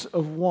audience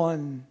of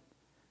one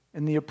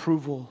and the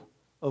approval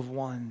of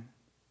one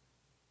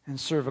and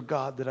serve a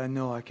God that I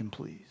know I can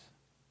please?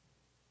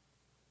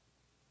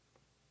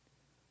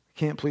 I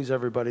can't please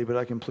everybody, but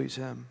I can please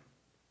Him.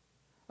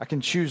 I can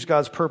choose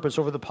God's purpose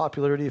over the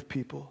popularity of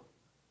people.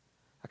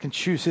 I can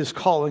choose His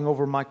calling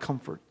over my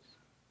comforts.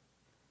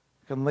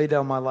 I can lay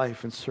down my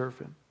life and serve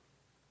Him.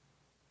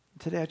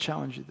 Today I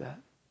challenge you that.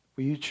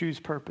 Will you choose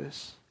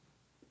purpose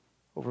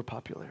over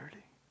popularity?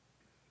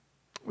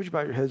 Would you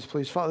bow your heads,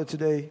 please? Father,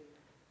 today,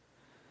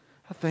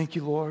 I thank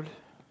you, Lord.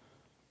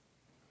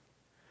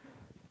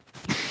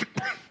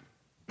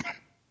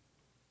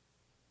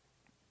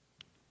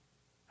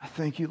 I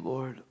thank you,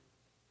 Lord.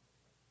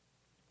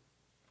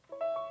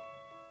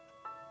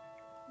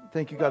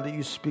 Thank you, God, that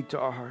you speak to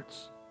our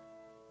hearts.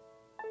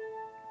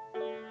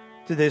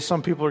 Today,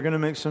 some people are going to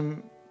make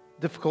some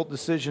difficult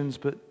decisions,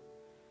 but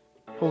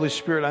Holy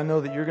Spirit, I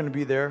know that you're going to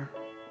be there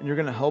and you're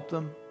going to help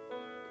them.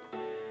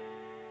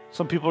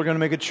 Some people are going to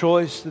make a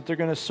choice that they're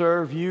going to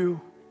serve you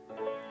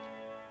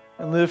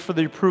and live for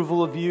the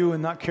approval of you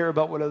and not care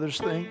about what others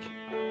think.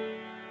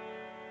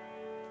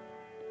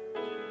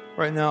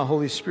 Right now,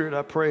 Holy Spirit,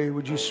 I pray,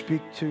 would you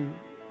speak to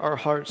our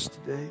hearts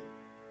today?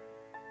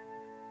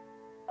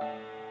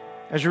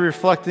 As you're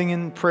reflecting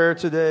in prayer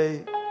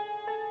today,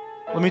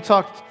 let me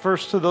talk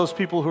first to those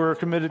people who are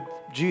committed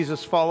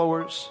Jesus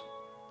followers.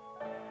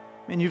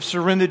 And you've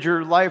surrendered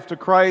your life to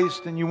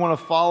Christ and you want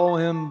to follow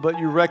Him, but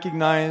you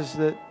recognize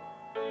that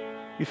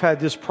you've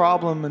had this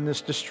problem and this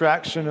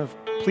distraction of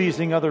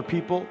pleasing other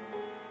people.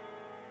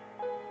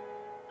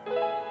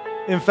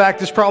 In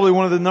fact, it's probably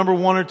one of the number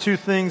one or two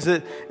things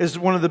that is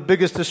one of the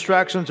biggest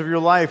distractions of your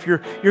life.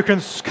 You're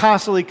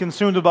constantly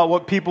consumed about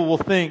what people will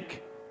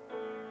think.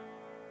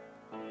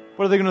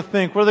 What are they going to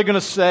think? What are they going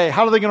to say?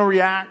 How are they going to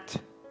react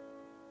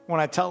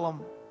when I tell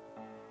them?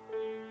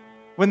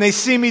 When they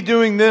see me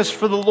doing this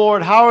for the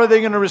Lord, how are they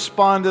going to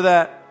respond to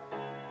that?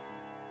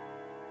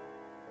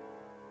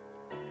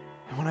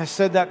 And when I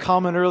said that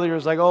comment earlier,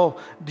 it's like, oh,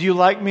 do you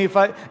like me if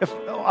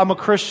I'm a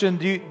Christian?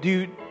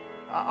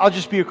 I'll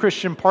just be a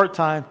Christian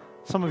part-time.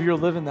 Some of you are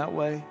living that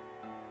way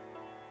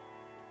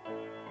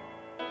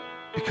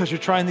because you're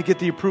trying to get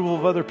the approval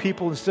of other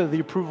people instead of the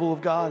approval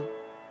of God.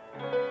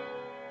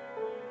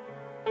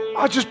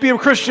 I'll just be a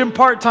Christian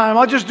part-time.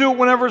 I'll just do it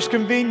whenever it's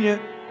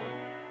convenient.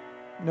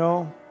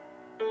 No.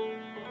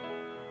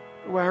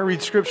 The way I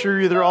read Scripture,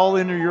 you're either all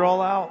in or you're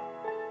all out.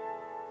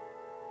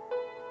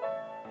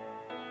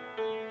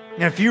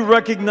 And if you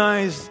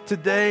recognize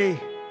today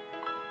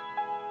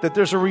that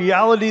there's a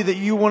reality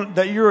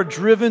that you're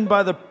driven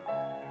by the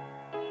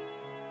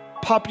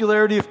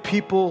popularity of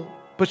people,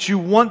 but you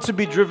want to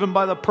be driven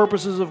by the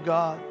purposes of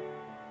God.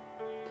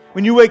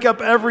 When you wake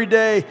up every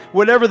day,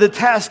 whatever the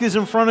task is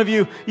in front of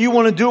you, you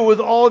want to do it with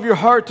all of your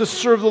heart to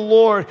serve the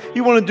Lord.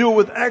 You want to do it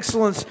with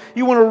excellence.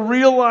 You want to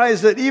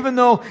realize that even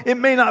though it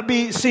may not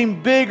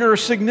seem big or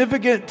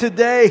significant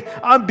today,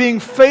 I'm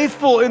being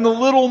faithful in the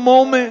little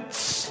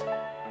moments.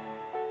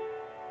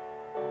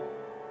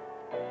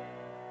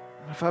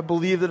 If I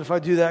believe that if I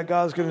do that,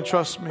 God's going to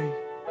trust me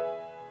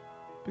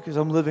because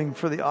I'm living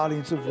for the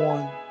audience of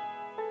one.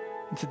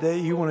 And today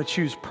you want to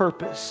choose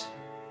purpose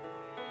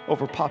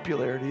over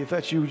popularity. If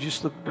that's you, would you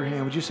slip up your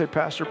hand? Would you say,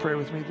 Pastor, pray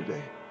with me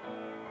today?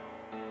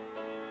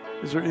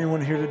 Is there anyone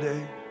here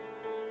today?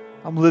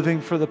 I'm living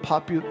for the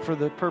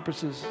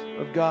purposes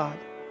of God.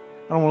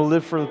 I don't want to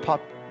live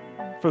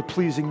for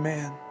pleasing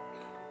man.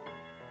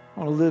 I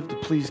want to live to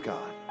please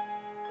God.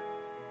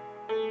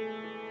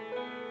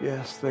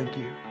 Yes, thank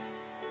you.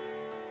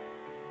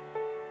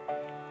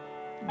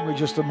 Wait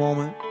just a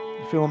moment.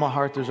 I feel in my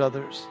heart there's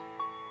others.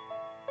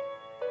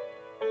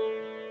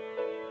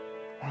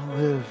 I want to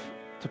live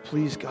to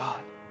please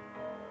God.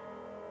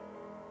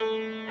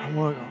 I don't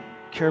want to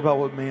care about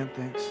what man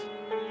thinks.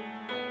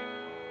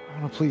 I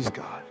want to please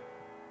God.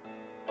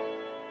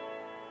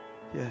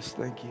 Yes,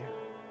 thank you.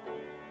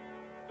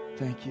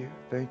 Thank you.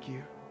 Thank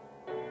you.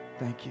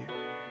 Thank you.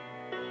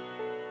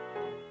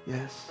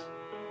 Yes.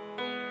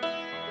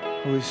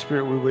 Holy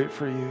Spirit, we wait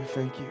for you.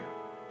 Thank you.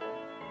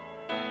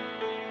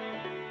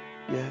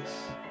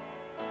 Yes.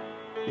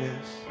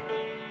 Yes.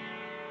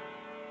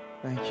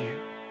 Thank you.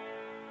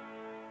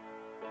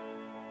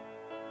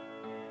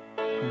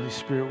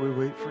 Spirit, we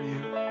wait for you.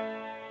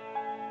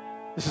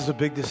 This is a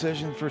big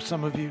decision for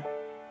some of you.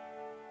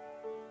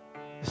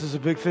 This is a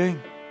big thing.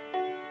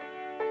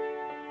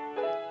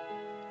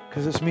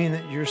 Because it's mean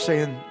that you're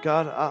saying,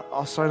 God,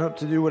 I'll sign up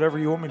to do whatever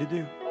you want me to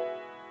do.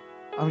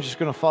 I'm just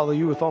going to follow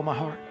you with all my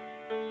heart.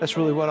 That's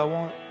really what I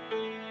want.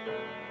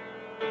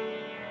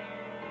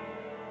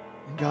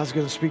 And God's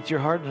going to speak to your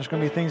heart, and there's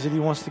going to be things that He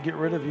wants to get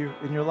rid of you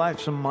in your life,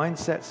 some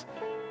mindsets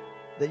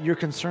that you're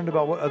concerned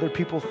about what other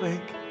people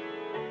think.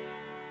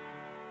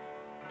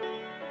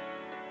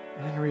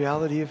 And in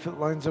reality, if it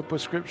lines up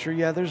with Scripture,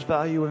 yeah, there's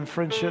value in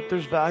friendship,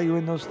 there's value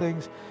in those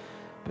things.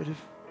 But if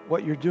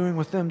what you're doing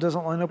with them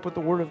doesn't line up with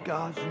the Word of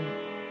God, then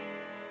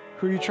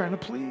who are you trying to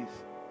please?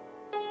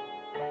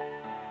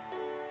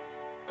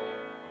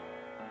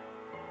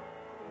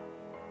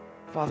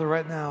 Father,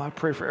 right now, I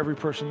pray for every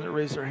person that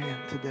raised their hand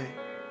today.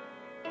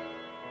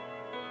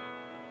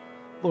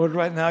 Lord,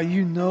 right now,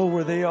 you know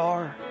where they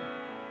are.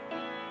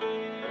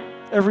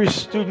 Every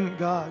student,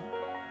 God,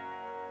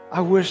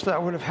 I wish that I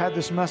would have had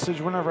this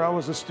message whenever I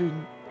was a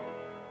student.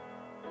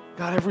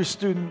 God, every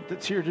student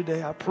that's here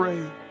today, I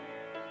pray.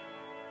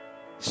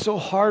 It's so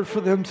hard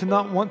for them to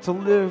not want to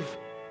live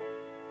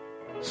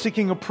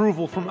seeking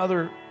approval from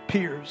other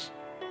peers.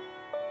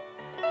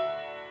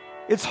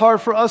 It's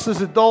hard for us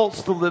as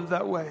adults to live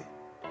that way.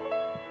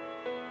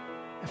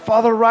 And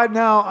Father, right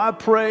now, I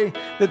pray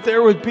that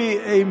there would be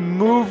a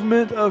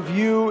movement of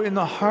you in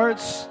the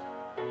hearts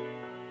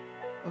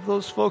of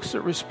those folks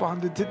that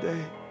responded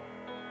today.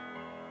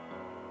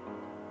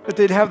 That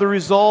they'd have the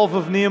resolve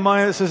of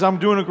Nehemiah that says, I'm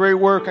doing a great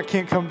work, I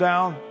can't come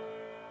down.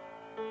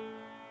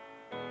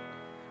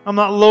 I'm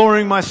not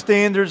lowering my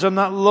standards. I'm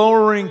not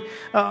lowering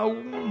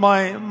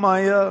my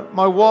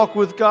walk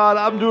with God.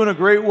 I'm doing a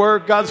great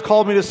work. God's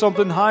called me to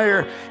something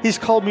higher. He's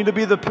called me to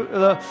be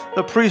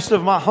the priest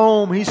of my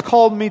home. He's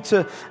called me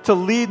to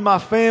lead my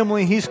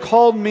family. He's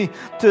called me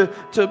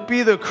to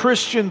be the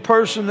Christian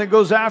person that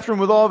goes after Him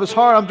with all of his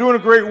heart. I'm doing a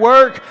great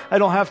work. I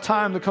don't have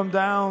time to come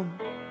down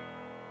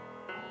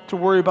to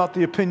worry about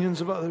the opinions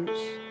of others.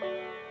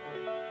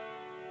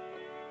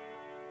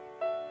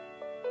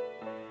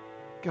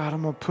 God,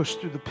 I'm going to push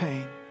through the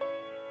pain.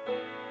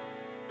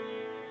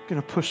 I'm going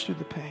to push through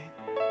the pain.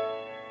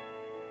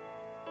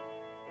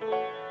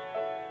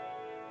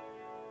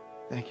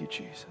 Thank you,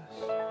 Jesus.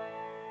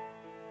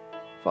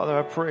 Father,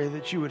 I pray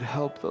that you would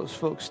help those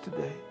folks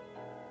today.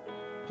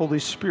 Holy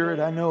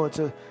Spirit, I know it's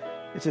a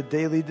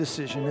daily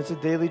decision. It's a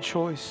daily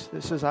choice.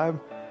 This is,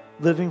 I'm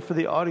living for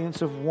the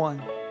audience of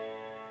one.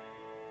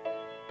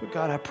 But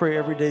God, I pray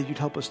every day you'd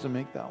help us to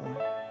make that one.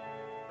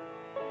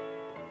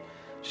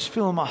 Just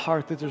feel in my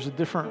heart that there's a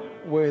different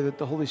way that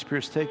the Holy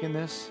Spirit's taking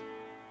this.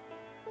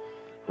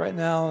 Right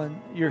now, and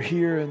you're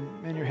here,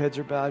 and man, your heads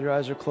are bowed, your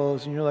eyes are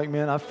closed, and you're like,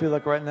 man, I feel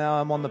like right now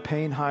I'm on the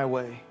pain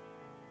highway.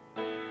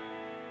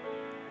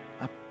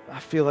 I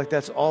feel like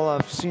that's all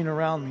I've seen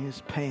around me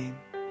is pain.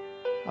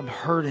 I'm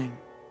hurting.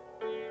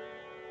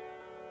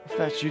 If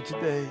that's you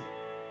today,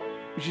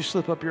 would you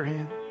slip up your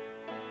hand?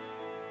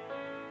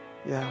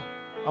 Yeah.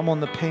 I'm on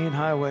the pain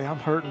highway. I'm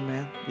hurting,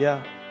 man.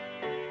 Yeah.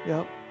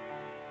 Yep.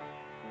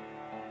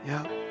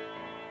 Yeah.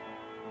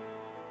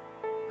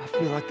 I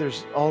feel like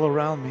there's all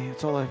around me.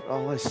 It's all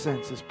I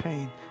sense is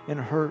pain and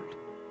hurt.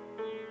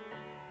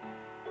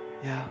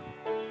 Yeah.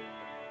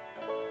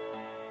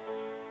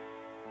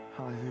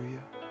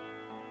 Hallelujah.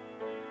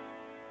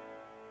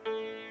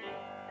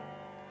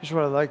 Here's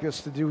what I'd like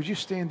us to do. Would you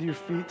stand to your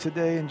feet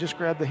today and just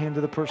grab the hand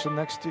of the person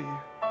next to you?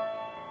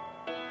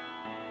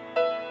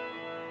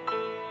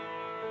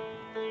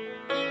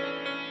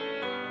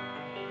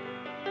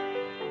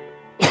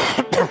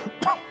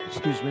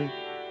 Excuse me.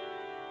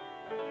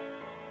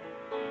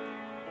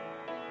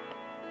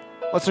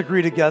 Let's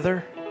agree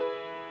together.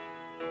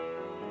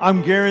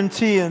 I'm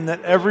guaranteeing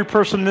that every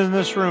person in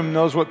this room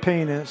knows what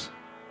pain is.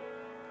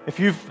 If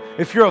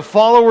you're a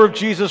follower of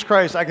Jesus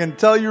Christ, I can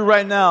tell you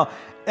right now,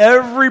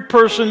 every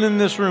person in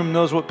this room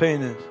knows what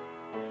pain is.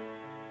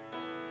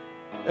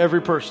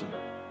 Every person.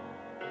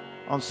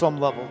 On some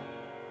level.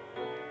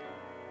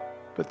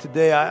 But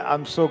today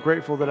I'm so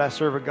grateful that I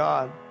serve a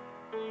God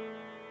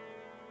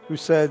who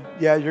said,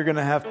 yeah, you're going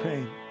to have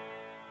pain,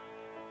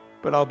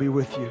 but I'll be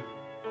with you.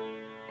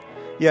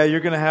 Yeah, you're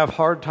going to have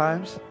hard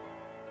times,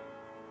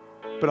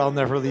 but I'll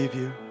never leave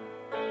you.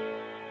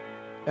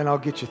 And I'll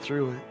get you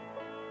through it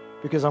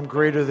because I'm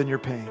greater than your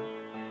pain.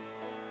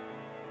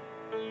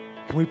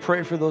 Can we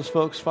pray for those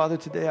folks? Father,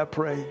 today I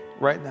pray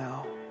right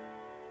now.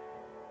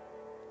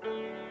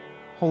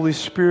 Holy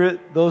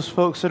Spirit, those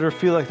folks that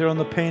feel like they're on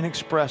the Pain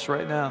Express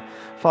right now,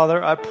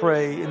 Father, I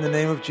pray in the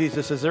name of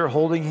Jesus, as they're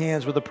holding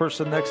hands with the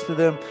person next to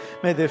them,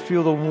 may they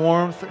feel the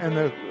warmth and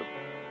the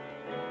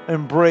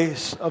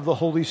embrace of the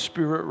Holy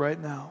Spirit right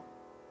now.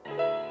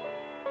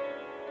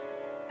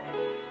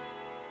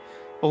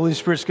 Holy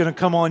Spirit's going to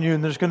come on you,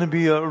 and there's going to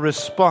be a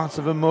response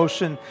of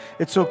emotion.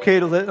 It's okay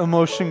to let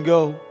emotion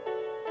go.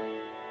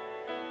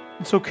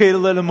 It's okay to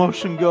let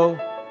emotion go.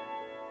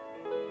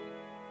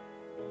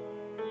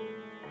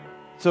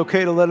 It's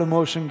okay to let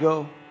emotion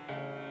go.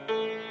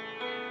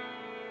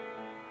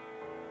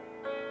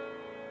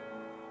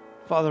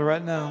 Father,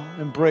 right now,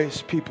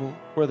 embrace people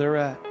where they're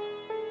at.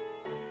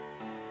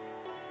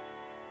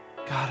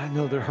 God, I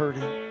know they're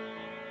hurting,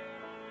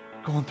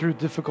 going through a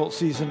difficult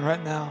season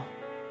right now.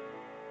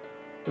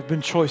 There have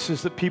been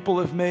choices that people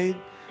have made,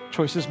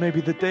 choices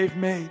maybe that they've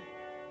made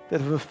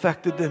that have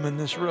affected them in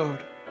this road.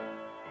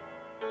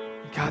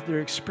 And God,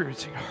 they're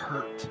experiencing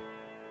hurt.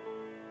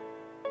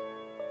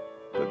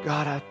 But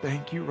God, I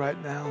thank you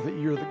right now that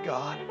you're the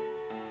God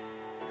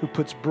who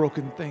puts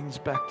broken things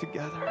back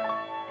together.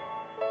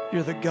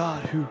 You're the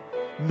God who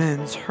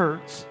mends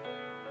hurts.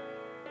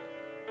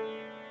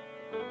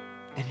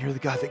 And you're the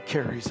God that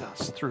carries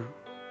us through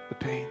the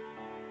pain.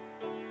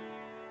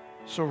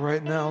 So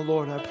right now,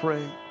 Lord, I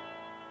pray,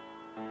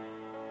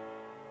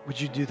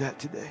 would you do that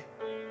today?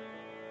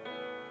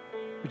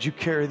 Would you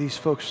carry these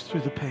folks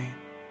through the pain?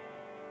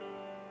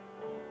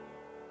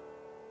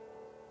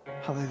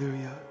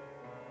 Hallelujah.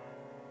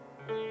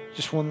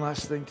 Just one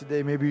last thing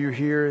today. Maybe you're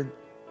here and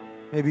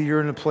maybe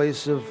you're in a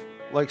place of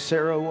like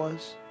Sarah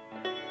was.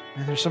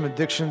 And there's some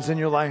addictions in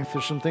your life.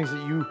 There's some things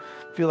that you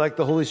feel like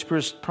the Holy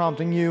Spirit's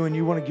prompting you and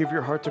you want to give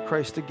your heart to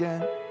Christ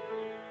again.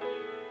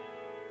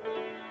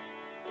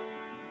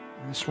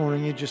 And this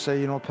morning you just say,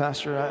 you know,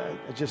 Pastor,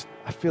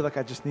 I feel like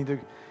I just need to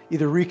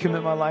either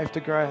recommit my life to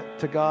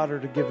God or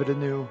to give it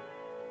anew,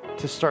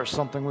 to start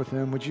something with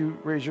Him. Would you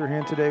raise your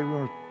hand today? We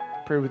want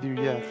to pray with you.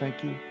 Yeah,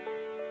 thank you.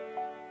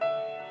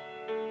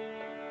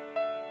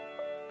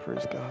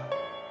 Praise God.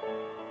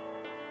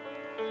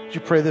 Would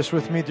you pray this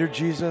with me, dear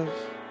Jesus?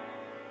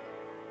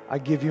 I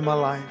give you my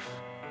life.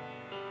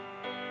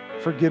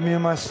 Forgive me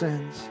of my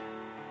sins.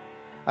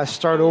 I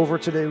start over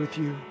today with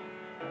you.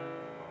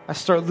 I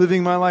start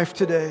living my life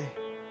today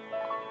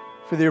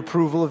for the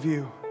approval of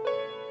you.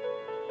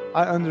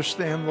 I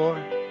understand,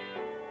 Lord,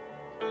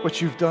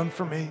 what you've done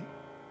for me.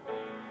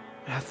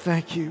 And I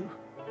thank you.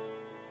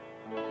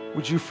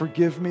 Would you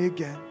forgive me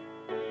again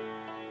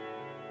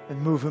and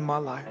move in my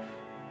life?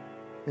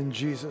 In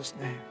Jesus'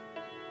 name,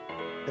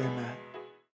 amen.